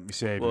 "Let me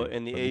save you. Well,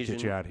 and the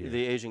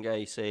Asian guy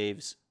he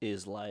saves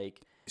is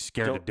like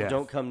scared to death.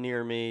 Don't come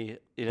near me.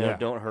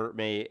 Don't hurt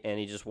me. And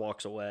he just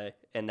walks away.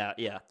 And now,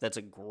 that's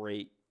a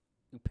great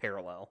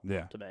parallel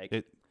to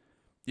make.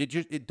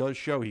 It does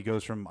show he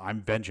goes from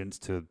I'm vengeance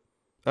to,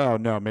 oh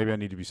no, maybe I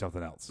need to be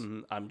something else.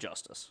 I'm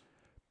justice.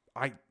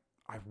 I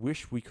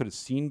wish we could have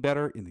seen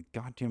better in the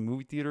goddamn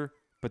movie theater,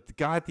 but the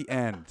guy at the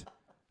end,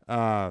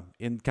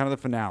 in kind of the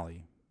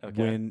finale,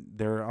 when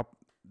they're up,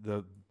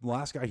 the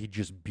last guy he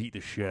just beat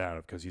the shit out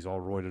of because he's all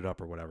roided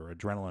up or whatever,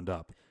 adrenaline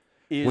up.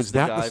 Was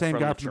that the same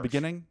guy from the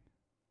beginning?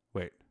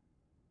 Wait.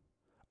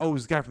 Oh, it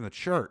was the guy from the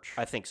church.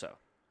 I think so.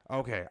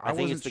 Okay. I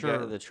think it's the guy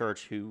from the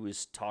church who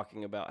was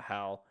talking about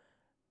how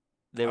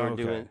they were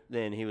doing.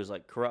 Then he was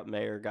like, corrupt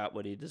mayor got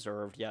what he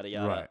deserved, yada,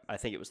 yada. Right. I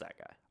think it was that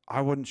guy.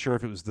 I wasn't sure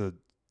if it was the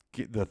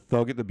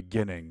thug at the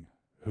beginning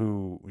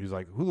who he was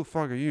like, who the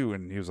fuck are you?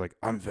 And he was like,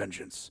 I'm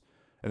vengeance.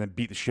 And then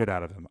beat the shit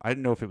out of him. I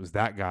didn't know if it was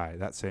that guy,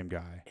 that same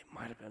guy. It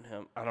might have been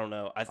him. I don't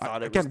know. I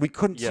thought again, we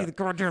couldn't see the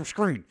goddamn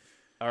screen.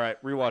 All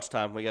right, rewatch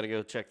time. We got to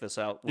go check this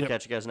out. We'll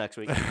catch you guys next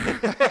week. But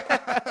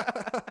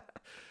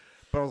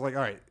I was like,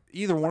 all right,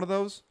 either one of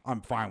those, I'm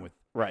fine with.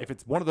 Right. If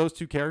it's one of those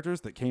two characters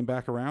that came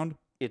back around,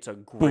 it's a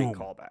great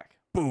callback.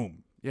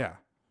 Boom. Yeah.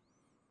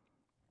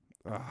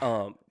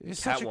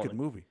 It's such a good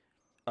movie.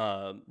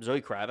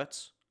 Zoe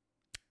Kravitz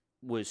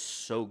was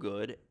so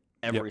good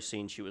every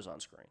scene she was on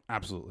screen.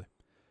 Absolutely.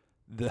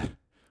 One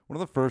of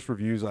the first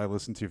reviews I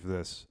listened to for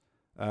this,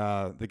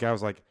 the guy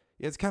was like,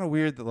 yeah, it's kind of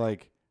weird that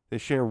like they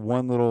share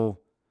one little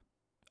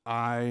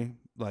eye,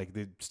 like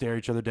they stare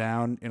each other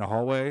down in a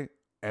hallway,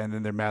 and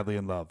then they're madly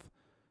in love.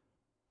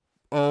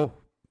 Oh,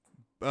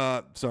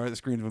 sorry, the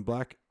screen's been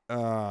black.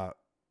 There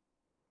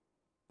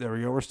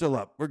we go. We're still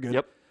up. We're good.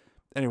 Yep.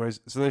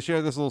 Anyways, so they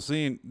share this little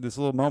scene, this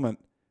little moment,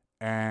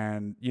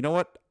 and you know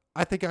what?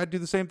 I think I'd do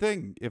the same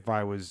thing if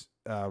I was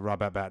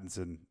Robert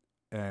Pattinson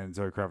and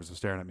Zoe Kravitz was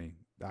staring at me.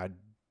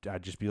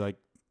 I'd just be like,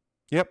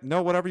 yep,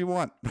 no, whatever you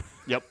want.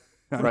 Yep.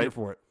 I'm here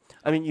for it.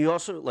 I mean, you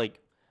also, like,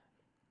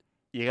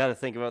 you got to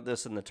think about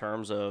this in the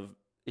terms of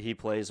he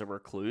plays a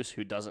recluse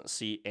who doesn't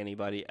see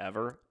anybody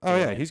ever. Oh,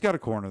 yeah, he's got a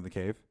corner in the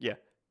cave. Yeah.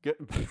 Good.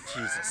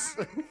 Jesus.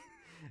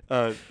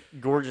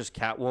 Gorgeous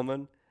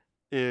Catwoman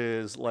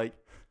is like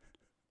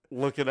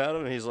looking at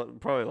him, and he's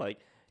probably like,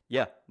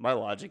 "Yeah, my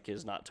logic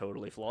is not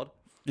totally flawed."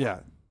 Yeah.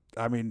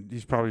 I mean,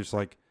 he's probably just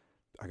like,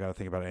 I got to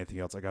think about anything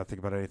else. I got to think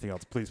about anything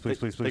else. Please.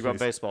 Think about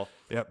baseball.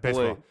 Yeah,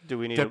 baseball. Boy, do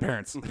we need Dead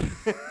parents.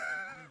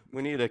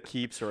 we need a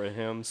Keeps or a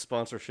Him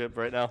sponsorship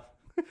right now.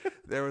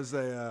 There was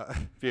a...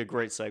 Be a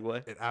great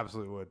segue. It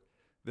absolutely would.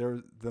 There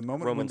was the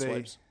moment Roman when they...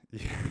 swipes.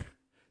 Yeah.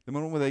 The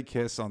moment when they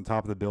kiss on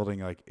top of the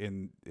building, like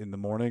in the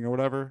morning or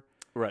whatever,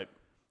 Right.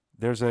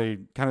 there's a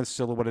kind of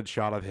silhouetted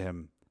shot of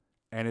him,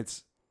 and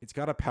it's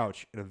got a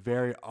pouch in a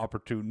very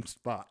opportune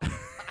spot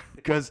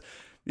because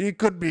it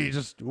could be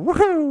just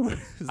woohoo.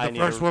 It's the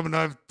first woman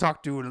I've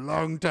talked to in a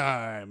long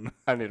time.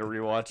 I need to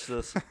rewatch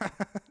this.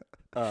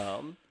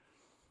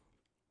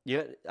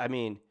 Yeah, I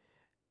mean,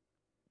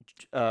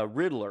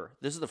 Riddler.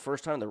 This is the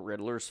first time the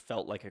Riddlers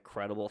felt like a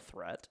credible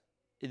threat.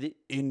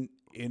 In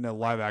a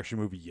live action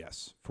movie,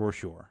 yes, for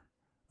sure.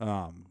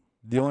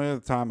 The only other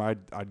time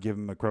I'd give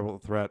him a credible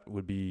threat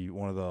would be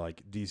one of the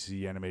like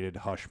DC animated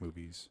Hush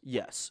movies.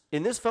 Yes,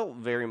 and this felt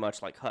very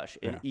much like Hush,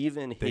 and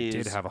even they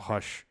did have a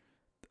Hush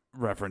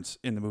reference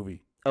in the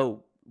movie.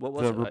 Oh, what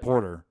was the it?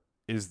 reporter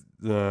is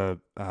the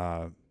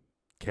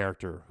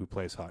character who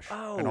plays Hush,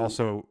 and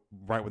also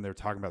right when they were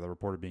talking about the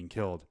reporter being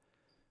killed,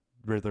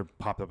 Riddler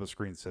popped up a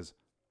screen that says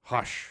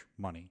 "Hush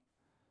money."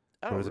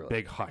 Oh, it was really? a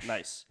big hush.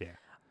 Nice. Yeah.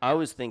 I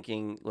was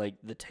thinking like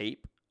the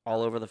tape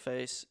all over the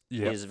face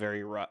Yep. is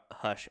very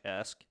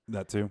Hush-esque.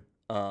 That too.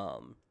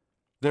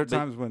 There are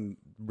times when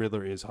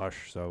Riddler is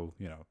Hush, so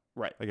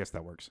right. I guess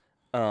that works.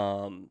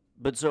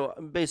 But so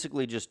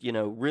basically, just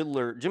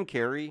Riddler. Jim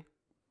Carrey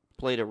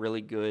played a really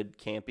good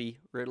campy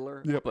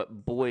Riddler. Yep.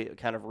 But boy, it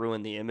kind of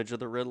ruined the image of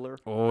the Riddler.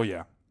 Oh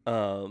yeah.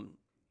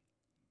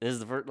 This is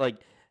the first, like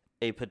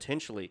a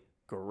potentially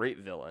great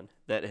villain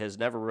that has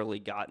never really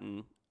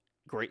gotten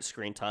great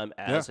screen time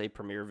as a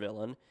premier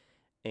villain.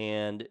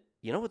 And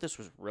you know what this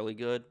was really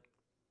good?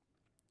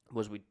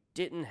 Was we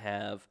didn't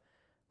have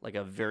like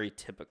a very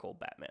typical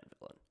Batman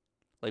villain.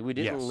 Like we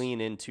didn't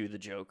lean into the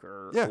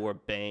Joker or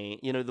Bane,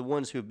 the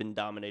ones who've been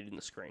dominating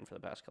the screen for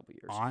the past couple of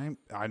years.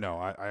 I know.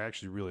 I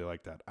actually really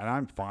like that. And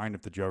I'm fine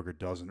if the Joker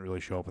doesn't really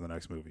show up in the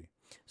next movie.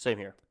 Same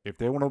here. If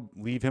they want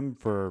to leave him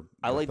for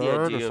I like the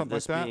idea of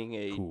this being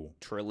a cool.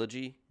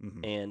 trilogy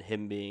and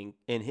him being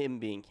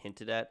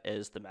hinted at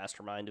as the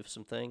mastermind of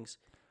some things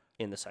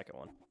in the second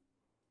one.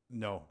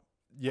 No.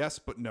 Yes,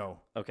 but no.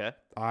 Okay.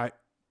 I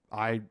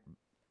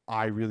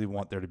really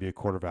want there to be a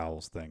Court of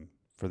Owls thing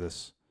for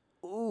this.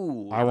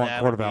 Ooh. I want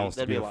Court of Owls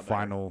to be a a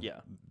final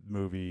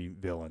movie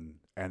villain,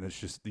 and it's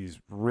just these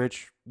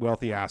rich,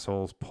 wealthy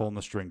assholes pulling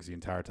the strings the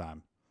entire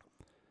time.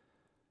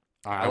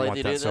 I like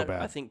want that so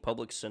bad. I think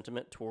public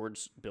sentiment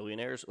towards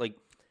billionaires, like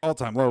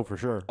all-time low for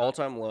sure.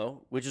 All-time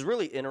low, which is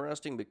really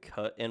interesting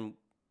because, and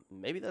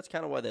maybe that's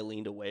kind of why they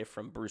leaned away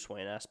from Bruce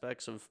Wayne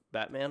aspects of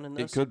Batman in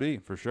this. It could be,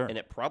 for sure. And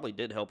it probably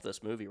did help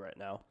this movie right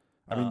now.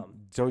 I mean,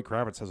 Zoe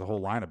Kravitz has a whole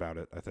line about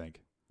it, I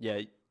think.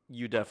 Yeah,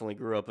 you definitely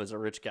grew up as a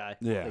rich guy.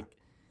 Yeah. Like,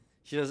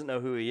 she doesn't know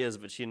who he is,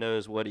 but she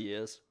knows what he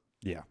is.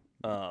 Yeah.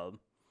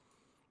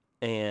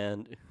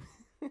 And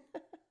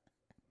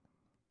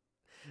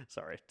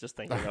sorry, just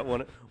thinking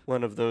about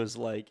one of those,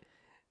 like,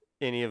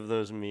 any of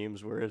those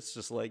memes where it's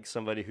just like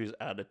somebody who's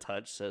out of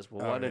touch says,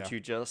 well, why don't you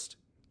just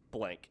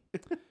blank?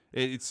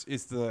 It's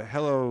the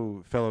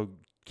hello fellow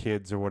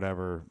kids or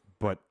whatever,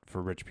 but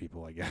for rich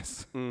people, I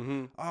guess.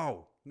 Mm-hmm.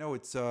 Oh, no,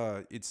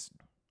 it's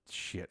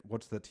shit.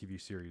 What's that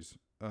TV series?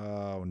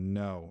 Oh,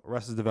 no.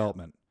 Arrested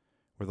Development.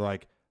 Where they're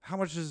like, how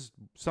much is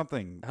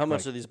something? How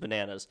much are these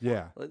bananas?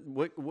 Yeah.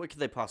 What could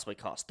they possibly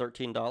cost?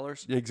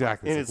 $13?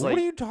 Exactly. And it's what like,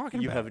 are you talking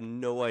about? You have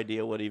no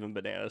idea what even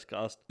bananas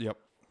cost. Yep.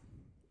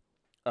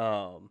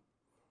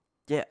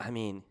 Yeah, I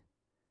mean,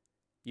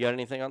 you got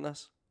anything on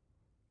this?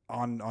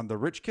 On the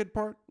rich kid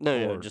part?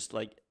 No, just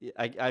like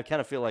I kind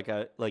of feel like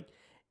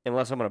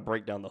unless I'm going to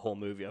break down the whole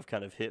movie, I've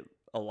kind of hit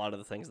a lot of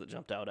the things that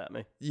jumped out at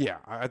me. Yeah,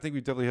 I think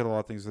we definitely hit a lot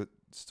of things that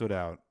stood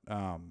out.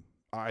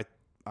 I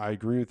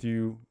agree with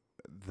you.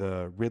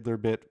 The Riddler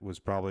bit was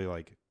probably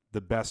like the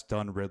best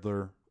done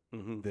Riddler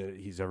that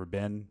he's ever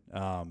been.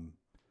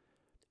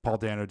 Paul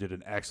Dano did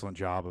an excellent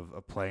job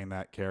of playing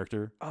that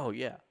character. Oh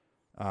yeah.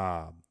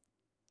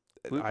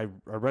 I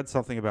read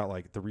something about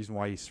like the reason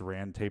why he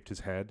saran taped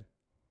his head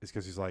is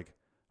because he's like,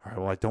 all right,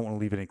 well, I don't want to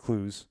leave any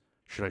clues.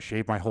 Should I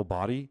shave my whole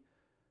body?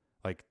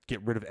 Like,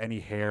 get rid of any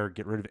hair,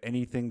 get rid of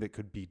anything that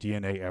could be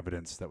DNA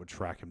evidence that would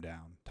track him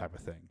down, type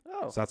of thing.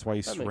 Oh, so that's why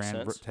he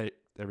saran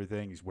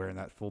everything. He's wearing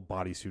that full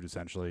bodysuit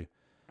essentially.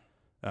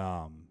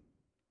 So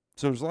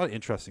there's a lot of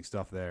interesting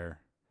stuff there.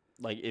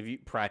 Like, if you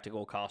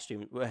practical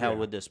costume, how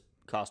would this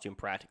costume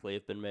practically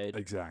have been made?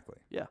 Exactly.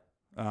 Yeah.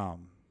 I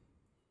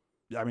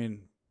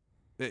mean,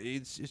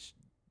 it's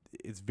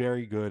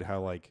very good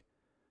how like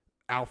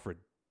Alfred.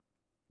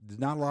 There's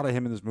not a lot of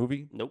him in this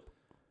movie. Nope.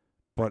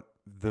 But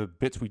the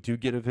bits we do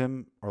get of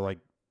him are like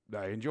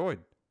I enjoyed.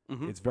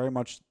 Mm-hmm. It's very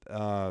much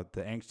the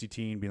angsty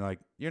teen being like,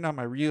 "You're not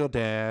my real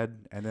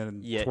dad," and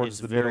then towards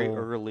it's the very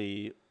middle,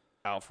 early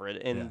Alfred,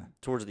 and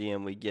towards the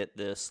end we get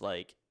this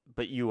like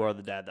but you are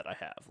the dad that I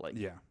have. Like,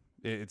 Yeah,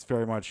 it's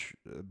very much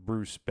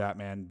Bruce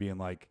Batman being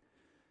like,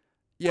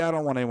 yeah, I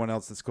don't want anyone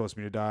else that's close to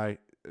me to die.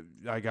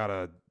 I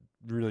gotta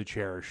really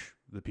cherish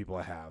the people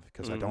I have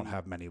because I don't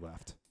have many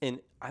left. And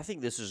I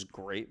think this is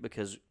great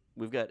because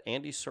we've got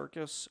Andy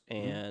Serkis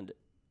and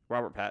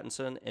Robert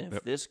Pattinson, and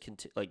if this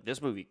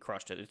this movie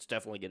crushed it, it's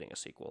definitely getting a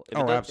sequel. If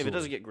Absolutely. If it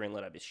doesn't get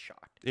greenlit, I'd be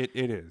shocked. It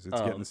is. It's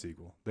getting a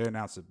sequel. They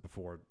announced it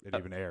before it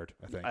even aired,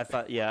 I think.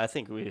 I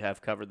think we have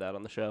covered that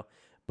on the show.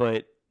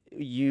 But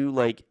you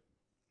like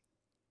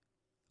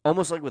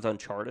almost like with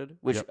Uncharted,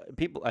 which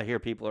I hear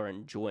people are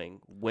enjoying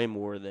way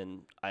more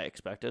than I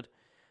expected.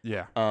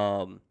 Yeah.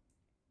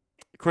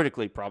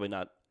 Critically, probably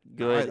not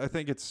good. I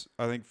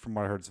think from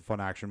what I heard, it's a fun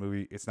action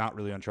movie. It's not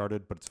really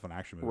Uncharted, but it's a fun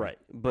action movie. Right.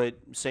 But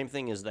same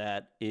thing as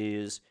that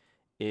is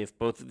if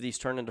both of these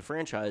turn into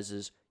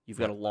franchises, you've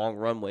got a long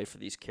runway for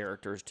these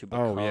characters to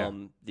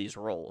become these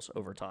roles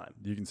over time.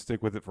 You can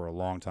stick with it for a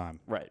long time.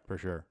 Right. For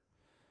sure.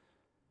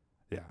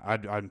 Yeah,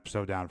 I'm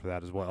so down for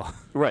that as well.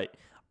 Right.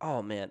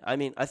 Oh, man. I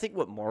mean, I think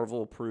what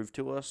Marvel proved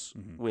to us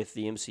with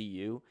the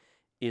MCU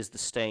is the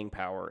staying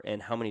power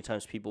and how many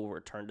times people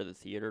return to the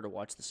theater to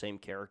watch the same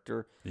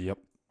character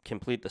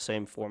complete the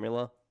same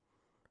formula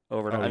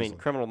over and over. I mean,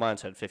 Criminal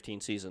Minds had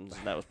 15 seasons,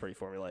 and that was pretty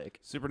formulaic.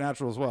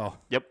 Supernatural as well.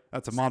 Yep.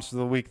 That's a Monster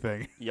of the Week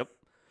thing. Yep.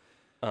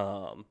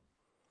 The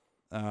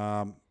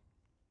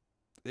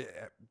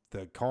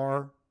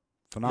car,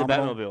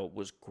 phenomenal. The Batmobile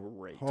was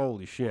great.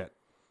 Holy shit.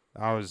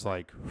 I was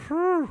like,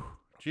 whew,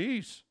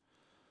 jeez.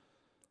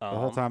 The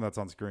whole time that's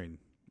on screen.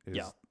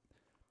 They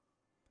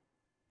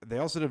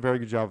also did a very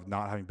good job of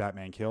not having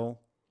Batman kill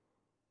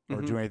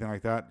or do anything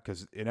like that,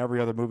 because in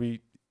every other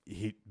movie,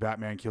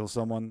 Batman kills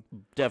someone.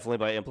 Definitely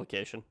by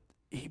implication.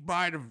 He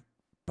might have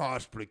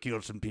possibly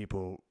killed some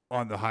people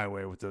on the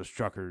highway with those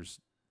truckers.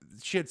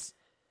 Shit's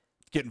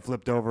getting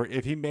flipped over.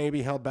 If he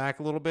maybe held back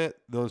a little bit,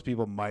 those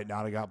people might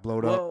not have got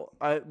blowed up. Well,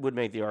 I would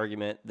make the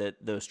argument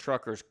that those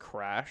truckers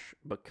crash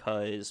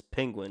because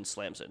Penguin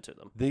slams into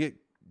them.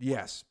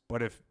 Yes,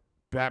 but if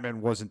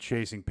Batman wasn't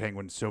chasing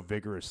Penguin so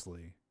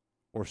vigorously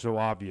or so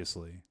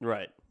obviously,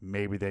 right?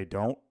 Maybe they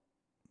don't.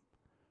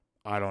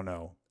 I don't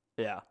know.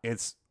 Yeah,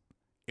 it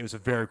was a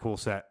very cool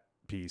set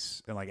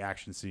piece and like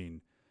action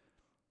scene.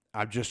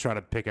 I'm just trying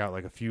to pick out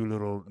like a few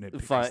little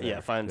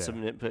nitpicks. Find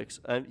some nitpicks.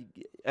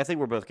 I think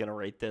we're both going to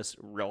rate this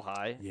real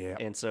high. Yeah,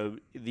 and so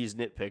these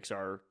nitpicks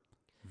are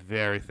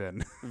very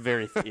thin.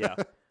 Very yeah.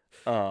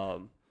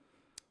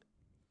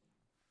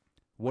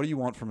 What do you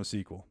want from a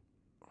sequel?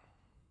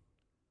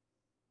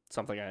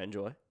 Something I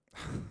enjoy.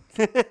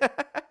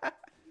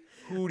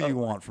 Who do you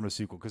want from a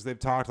sequel? Because they've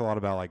talked a lot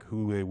about like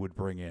who they would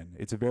bring in.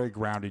 It's a very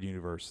grounded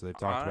universe. So they've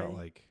talked about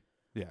like,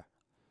 yeah.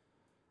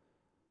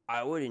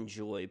 I would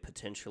enjoy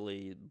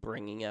potentially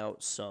bringing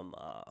out some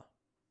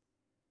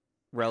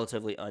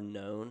relatively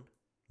unknown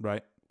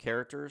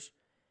characters.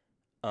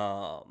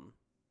 I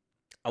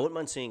wouldn't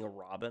mind seeing a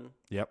Robin.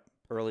 Yep.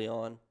 Early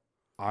on.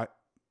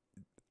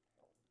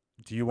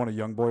 Do you want a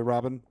young boy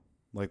Robin,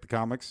 like the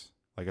comics,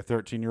 like a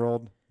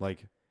 13-year-old,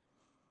 like?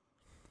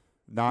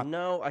 Not.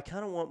 No, I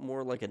kind of want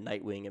more like a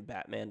Nightwing and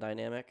Batman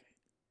dynamic.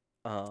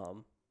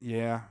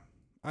 Yeah,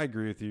 I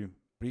agree with you,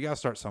 but you gotta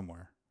start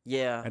somewhere.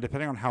 Yeah. And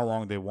depending on how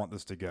long they want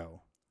this to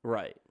go.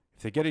 Right.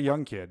 If they get a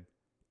young kid,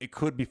 it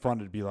could be fun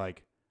to be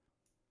like,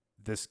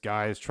 this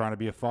guy is trying to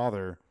be a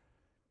father.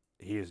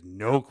 He has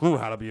no clue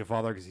how to be a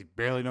father because he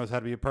barely knows how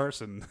to be a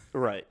person.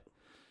 Right.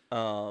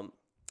 I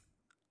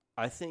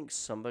think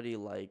somebody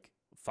like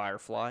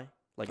Firefly,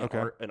 like an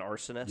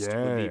arsonist,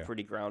 would be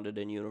pretty grounded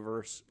in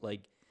universe.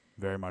 Like,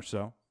 very much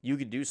so. You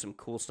could do some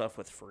cool stuff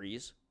with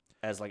Freeze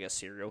as like a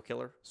serial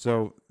killer.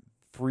 So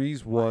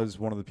Freeze was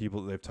one of the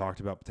people that they've talked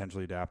about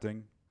potentially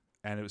adapting,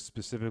 and it was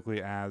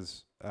specifically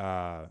as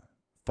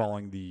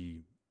following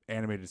the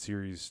animated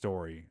series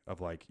story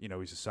of like, you know,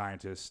 he's a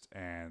scientist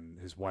and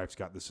his wife's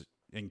got this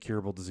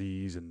incurable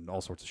disease and all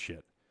sorts of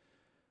shit.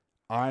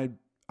 I'd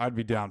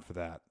be down for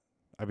that.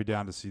 I'd be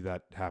down to see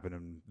that happen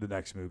in the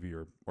next movie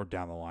or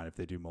down the line if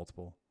they do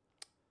multiple.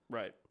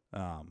 Right.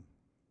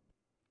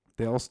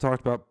 They also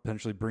talked about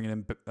potentially bringing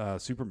in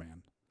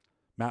Superman.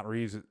 Matt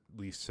Reeves at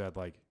least said,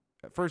 like,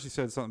 at first he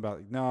said something about,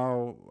 like,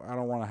 no, I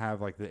don't want to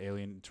have, like, the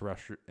alien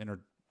terrestrial,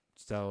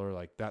 interstellar,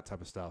 like, that type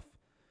of stuff.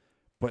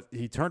 But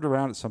he turned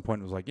around at some point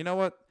and was like, you know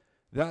what?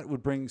 That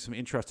would bring some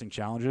interesting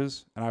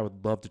challenges, and I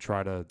would love to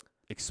try to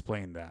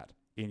explain that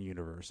in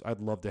universe. I'd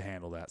love to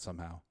handle that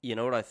somehow. You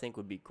know what I think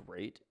would be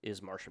great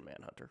is Martian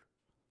Manhunter.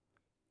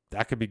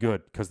 That could be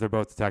good because they're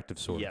both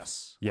detectives, sort of.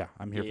 Yes. Yeah,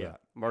 I'm here for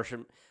that.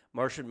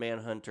 Martian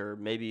Manhunter,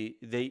 maybe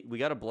we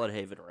got a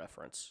Bloodhaven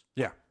reference.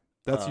 Yeah,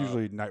 that's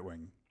usually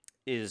Nightwing.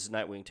 Is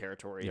Nightwing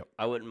territory. Yep.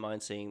 I wouldn't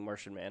mind seeing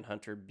Martian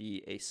Manhunter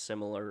be a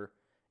similar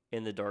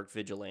in the Dark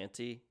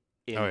Vigilante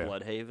in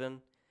Bloodhaven,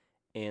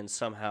 and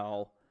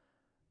somehow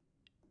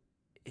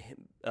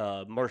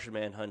Martian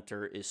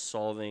Manhunter is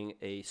solving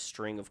a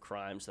string of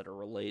crimes that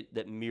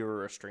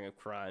mirror a string of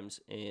crimes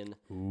in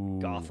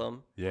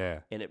Gotham.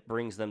 Yeah, and it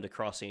brings them to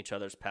crossing each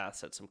other's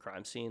paths at some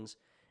crime scenes.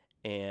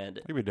 And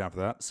you'd be down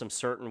for that. Some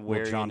certain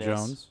wariness. John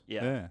Jones.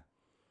 Yeah.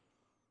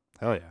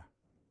 Hell yeah.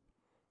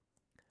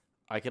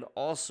 I could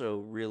also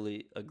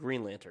really a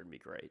Green Lantern would be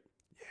great.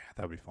 Yeah,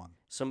 that would be fun.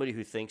 Somebody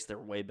who thinks they're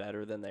way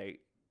better than they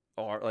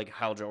are, like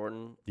Hal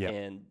Jordan, Yeah.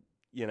 and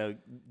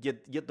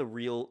get the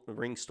real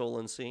ring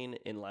stolen scene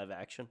in live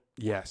action.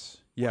 Yes.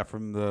 Yeah,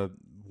 from the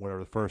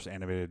first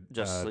animated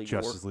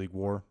Justice League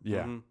War. War.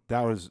 Yeah.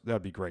 Mhm.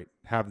 That'd be great.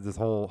 Have this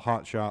whole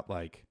hot shot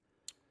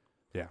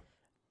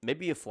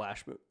Maybe a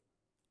Flash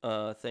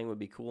thing would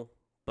be cool,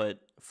 but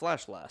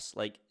Flash less.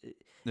 Like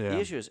yeah. the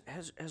issue is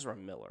Ezra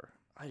Miller.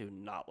 I do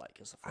not like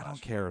as the I Flash.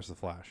 don't care as the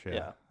Flash. Yeah.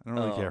 Yeah. I don't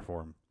really care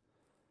for him.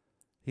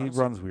 He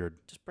honestly, runs weird.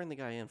 Just bring the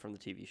guy in from the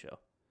TV show.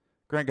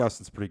 Grant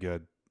Gustin's pretty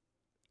good.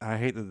 I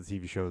hate that the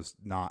TV show's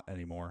not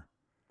anymore.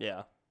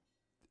 Yeah.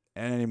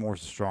 And anymore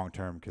is a strong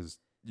term because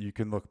you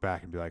can look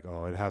back and be like,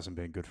 oh, it hasn't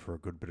been good for a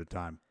good bit of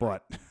time.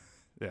 But,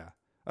 yeah.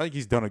 I think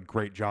he's done a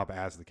great job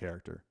as the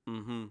character.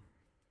 Mm-hmm.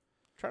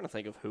 Trying to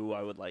think of who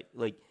I would like.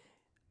 Like,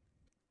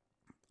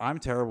 I'm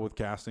terrible with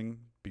casting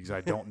because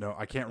I don't know.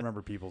 I can't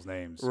remember people's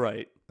names.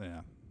 right.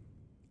 Yeah.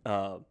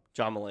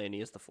 John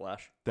Mulaney is the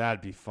Flash.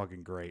 That'd be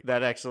fucking great.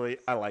 That actually,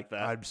 I like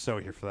that. I'm so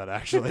here for that,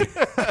 actually.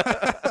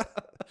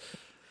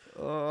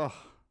 Oh.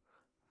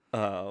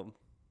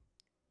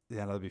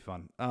 Yeah, that'd be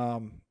fun. I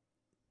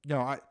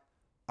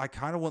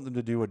kind of want them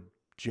to do a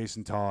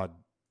Jason Todd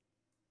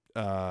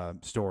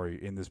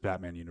story in this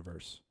Batman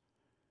universe.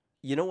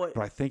 You know what?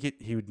 But I think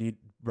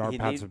Robert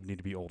Pattinson would need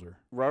to be older.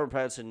 Robert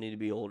Pattinson need to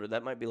be older.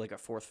 That might be like a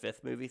 4th,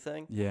 5th movie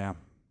thing. Yeah.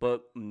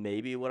 But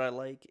maybe what I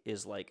like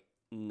is like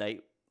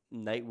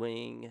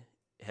Nightwing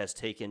has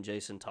taken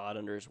Jason Todd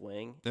under his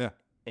wing. Yeah.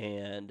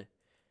 And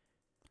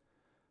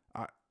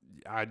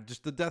I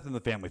just the death in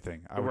the family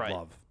thing I would Right.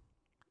 love.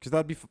 Because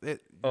that'd be we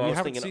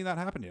haven't seen that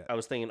happen yet. I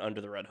was thinking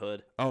Under the Red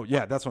Hood. Oh,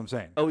 yeah, that's what I'm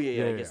saying. Oh,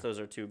 yeah. I guess those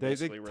are two They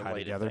basically tie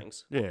related together.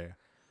 things. Yeah.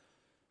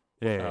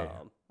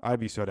 I'd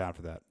be so down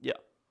for that. Yeah.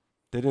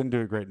 They didn't do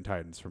it great in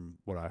Titans from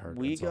what I heard.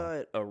 We and saw.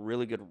 got a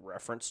really good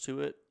reference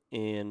to it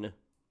in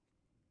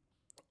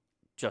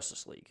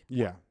Justice League.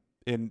 Yeah.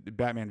 In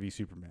Batman v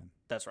Superman.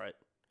 That's right.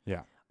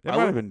 Yeah. It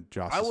might have been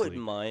Justice I wouldn't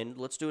League. mind.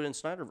 Let's do it in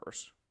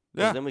Snyderverse.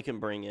 Yeah. Then we can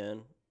bring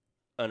in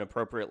an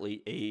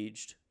appropriately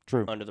aged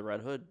True. Under the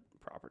Red Hood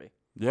property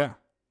Yeah.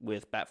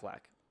 with Batfleck.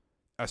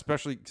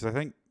 Especially because I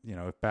think,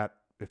 if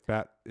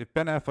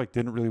Ben Affleck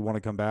didn't really want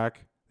to come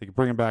back, they could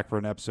bring him back for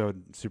an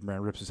episode.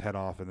 Superman rips his head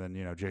off, and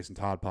then Jason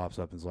Todd pops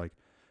up and is like,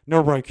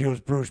 "Nobody kills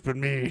Bruce but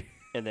me."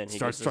 And then he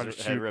Starts gets trying his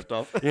to head shoot. ripped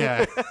off.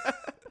 Yeah.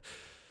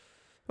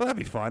 Well, that'd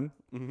be fun.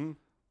 Mm-hmm.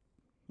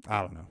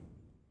 I don't know.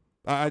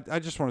 I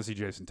just want to see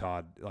Jason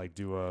Todd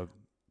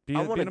be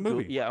I want in a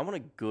movie. I want a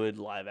good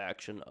live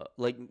action.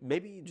 Like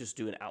maybe you just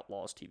do an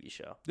Outlaws TV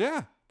show.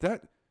 Yeah,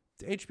 that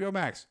HBO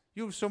Max.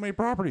 You have so many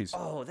properties.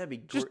 Oh, that'd be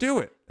Just do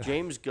it.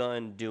 James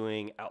Gunn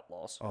doing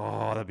Outlaws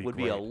Oh, that'd be would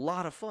great. be a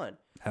lot of fun.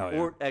 Hell yeah.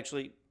 Or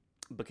actually,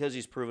 because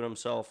he's proven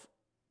himself,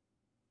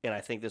 and I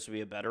think this would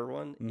be a better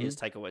one, is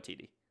Taika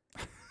Waititi.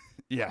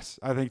 Yes,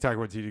 I think Taika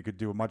Waititi could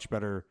do a much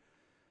better,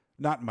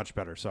 not much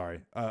better,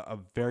 sorry, a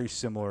very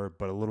similar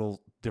but a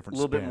little different A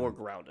little bit spin. more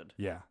grounded.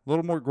 Yeah, a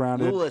little more A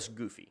grounded. little less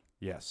goofy.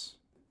 Yes.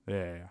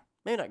 Yeah.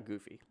 Maybe not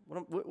goofy.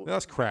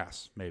 Less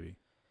crass, maybe.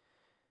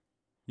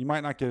 You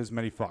might not get as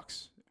many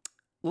fucks.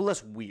 A little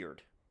less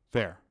weird.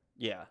 Fair.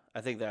 Yeah,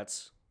 I think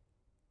that's...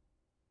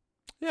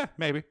 Yeah,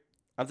 maybe.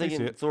 I'm see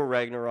thinking it. Thor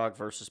Ragnarok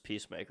versus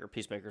Peacemaker.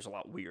 Peacemaker's a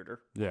lot weirder.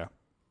 Yeah.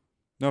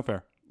 No,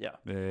 fair. Yeah.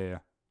 Yeah.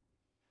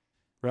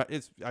 I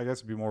guess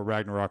it'd be more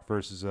Ragnarok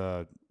versus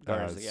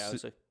Guardians of the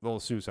Galaxy. Little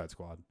Suicide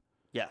Squad.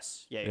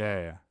 Yes. Yeah.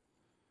 Yeah.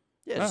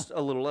 Yeah, it's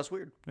a little less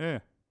weird. Yeah.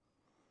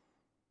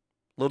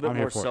 A little bit I'm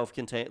here more for it.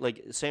 self-contained,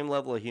 like same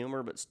level of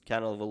humor, but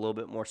kind of a little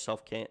bit more a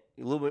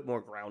little bit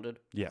more grounded.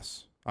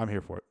 Yes. I'm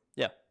here for it.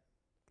 Yeah.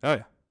 Oh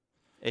yeah.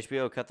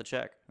 HBO cut the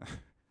check.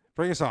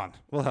 Bring us on.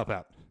 We'll help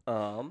out.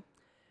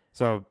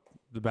 So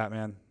the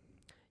Batman.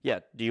 Yeah.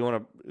 Do we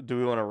want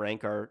to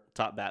rank our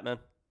top Batman?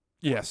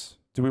 Yes.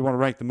 Do we want to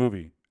rank the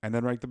movie and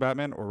then rank the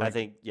Batman, or rank? I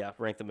think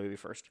rank the movie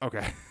first.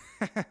 Okay.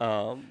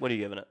 What are you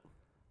giving it?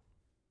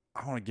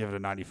 I want to give it a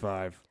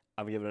 95.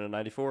 I'm giving it a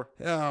 94.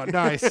 Oh,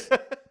 nice.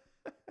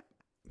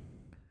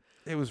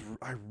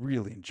 I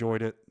really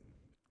enjoyed it.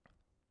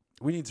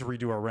 We need to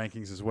redo our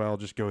rankings as well.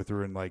 Just go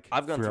through and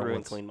I've gone figure out through and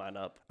what's- cleaned mine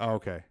up. Oh,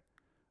 okay.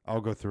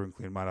 I'll go through and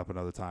clean mine up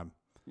another time.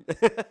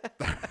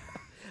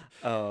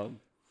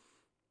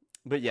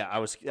 But yeah, I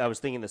was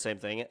thinking the same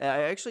thing.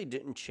 I actually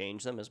didn't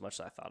change them as much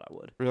as I thought I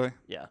would. Really?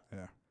 Yeah.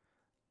 Yeah.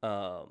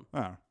 Um,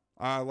 I don't know.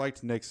 I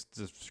liked Nick's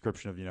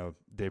description of,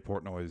 Dave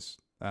Portnoy's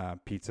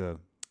pizza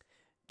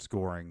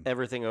scoring.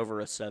 everything over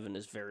a 7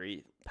 is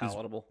very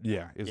palatable.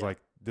 Yeah. It's Yeah. like,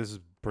 this is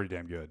pretty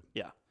damn good.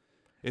 Yeah.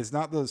 It's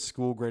not the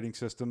school grading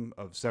system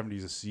of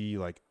 70s a C,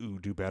 ooh,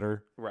 do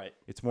better. Right.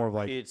 It's more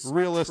of It's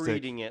realistic.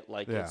 treating it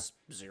like Yeah. it's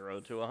 0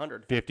 to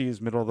 100. 50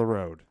 is middle of the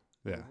road.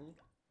 Yeah.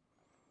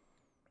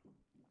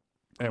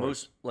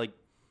 Anyways.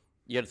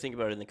 You got to think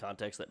about it in the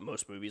context that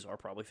most movies are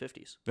probably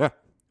 50s. Yeah.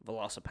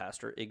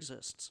 Velocipaster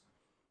exists.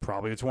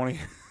 Probably a 20.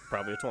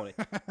 Probably a 20.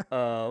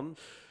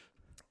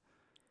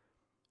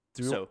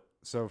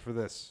 So for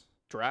this,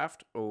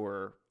 Draft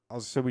or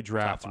I'll say we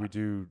draft. Top We five.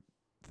 do.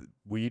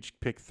 We each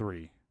pick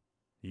 3.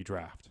 You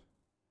draft.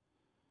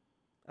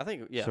 I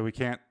think yeah. So we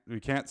can't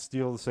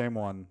steal the same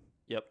one.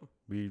 Yep.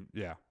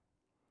 Yeah.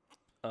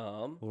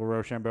 Um. Will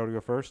Rochambeau to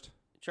go first?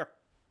 Sure.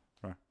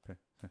 All right. Okay.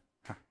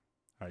 All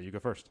right, you go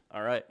first.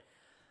 All right.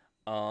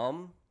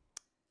 I'm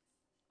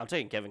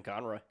taking Kevin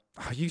Conroy.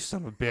 Oh, you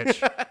son of a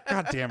bitch.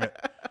 God damn it.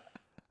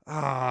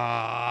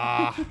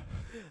 Ah.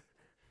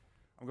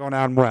 I'm going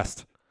out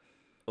west.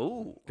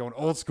 Ooh. Going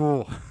old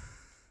school.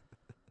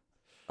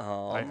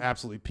 I Um.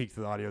 absolutely peaked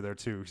the audio there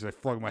too because I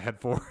flung my head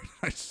forward.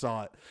 I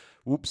saw it.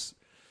 Whoops.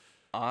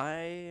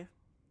 I'm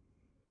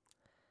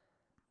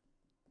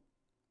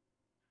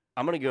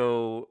gonna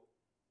go.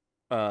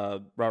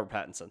 Robert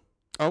Pattinson.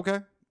 Okay.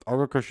 I'll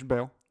go Christian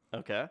Bale.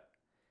 Okay.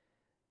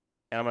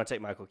 And I'm gonna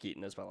take Michael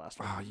Keaton as my last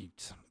one. Oh, you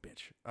son of a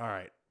bitch. All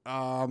right.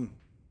 I'm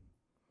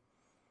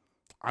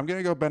going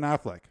to go Ben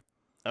Affleck.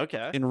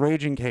 Okay.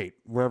 Enraging Kate,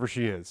 wherever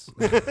she is.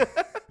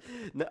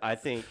 No, I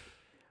think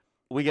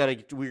we're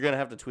gonna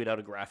have to tweet out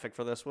a graphic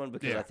for this one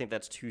because Yeah. I think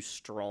that's too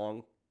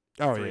strong.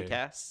 Oh, three yeah.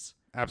 casts.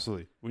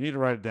 Absolutely. We need to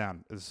write it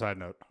down as a side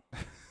note.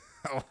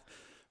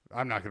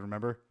 I'm not going to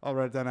remember. I'll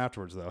write it down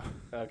afterwards, though.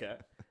 Okay.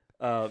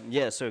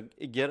 Yeah. So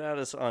get at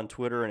us on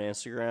Twitter and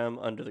Instagram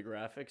under the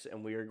graphics,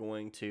 and we are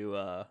going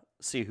to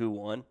see who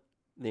won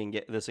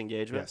this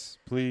engagement. Yes.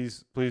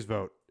 Please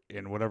vote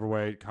in whatever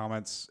way,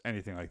 comments,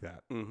 anything like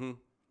that. Mm-hmm.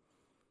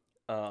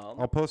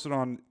 I'll post it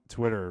on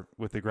Twitter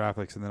with the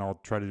graphics, and then I'll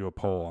try to do a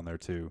poll on there,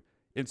 too.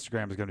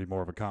 Instagram is going to be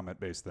more of a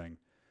comment-based thing.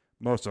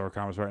 Most of our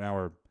comments right now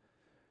are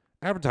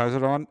advertise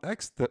it on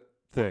X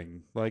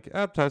thing, like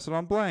advertise it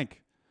on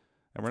blank.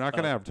 And we're not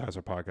going to advertise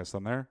our podcast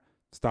on there.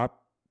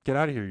 Stop. Get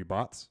out of here, you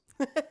bots.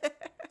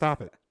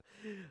 Stop it.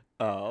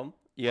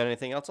 You got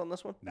anything else on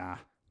this one? Nah.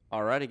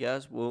 Alrighty,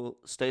 guys. We'll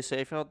stay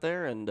safe out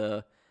there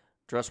and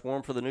dress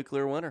warm for the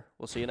nuclear winter.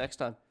 We'll see you next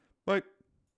time. Bye.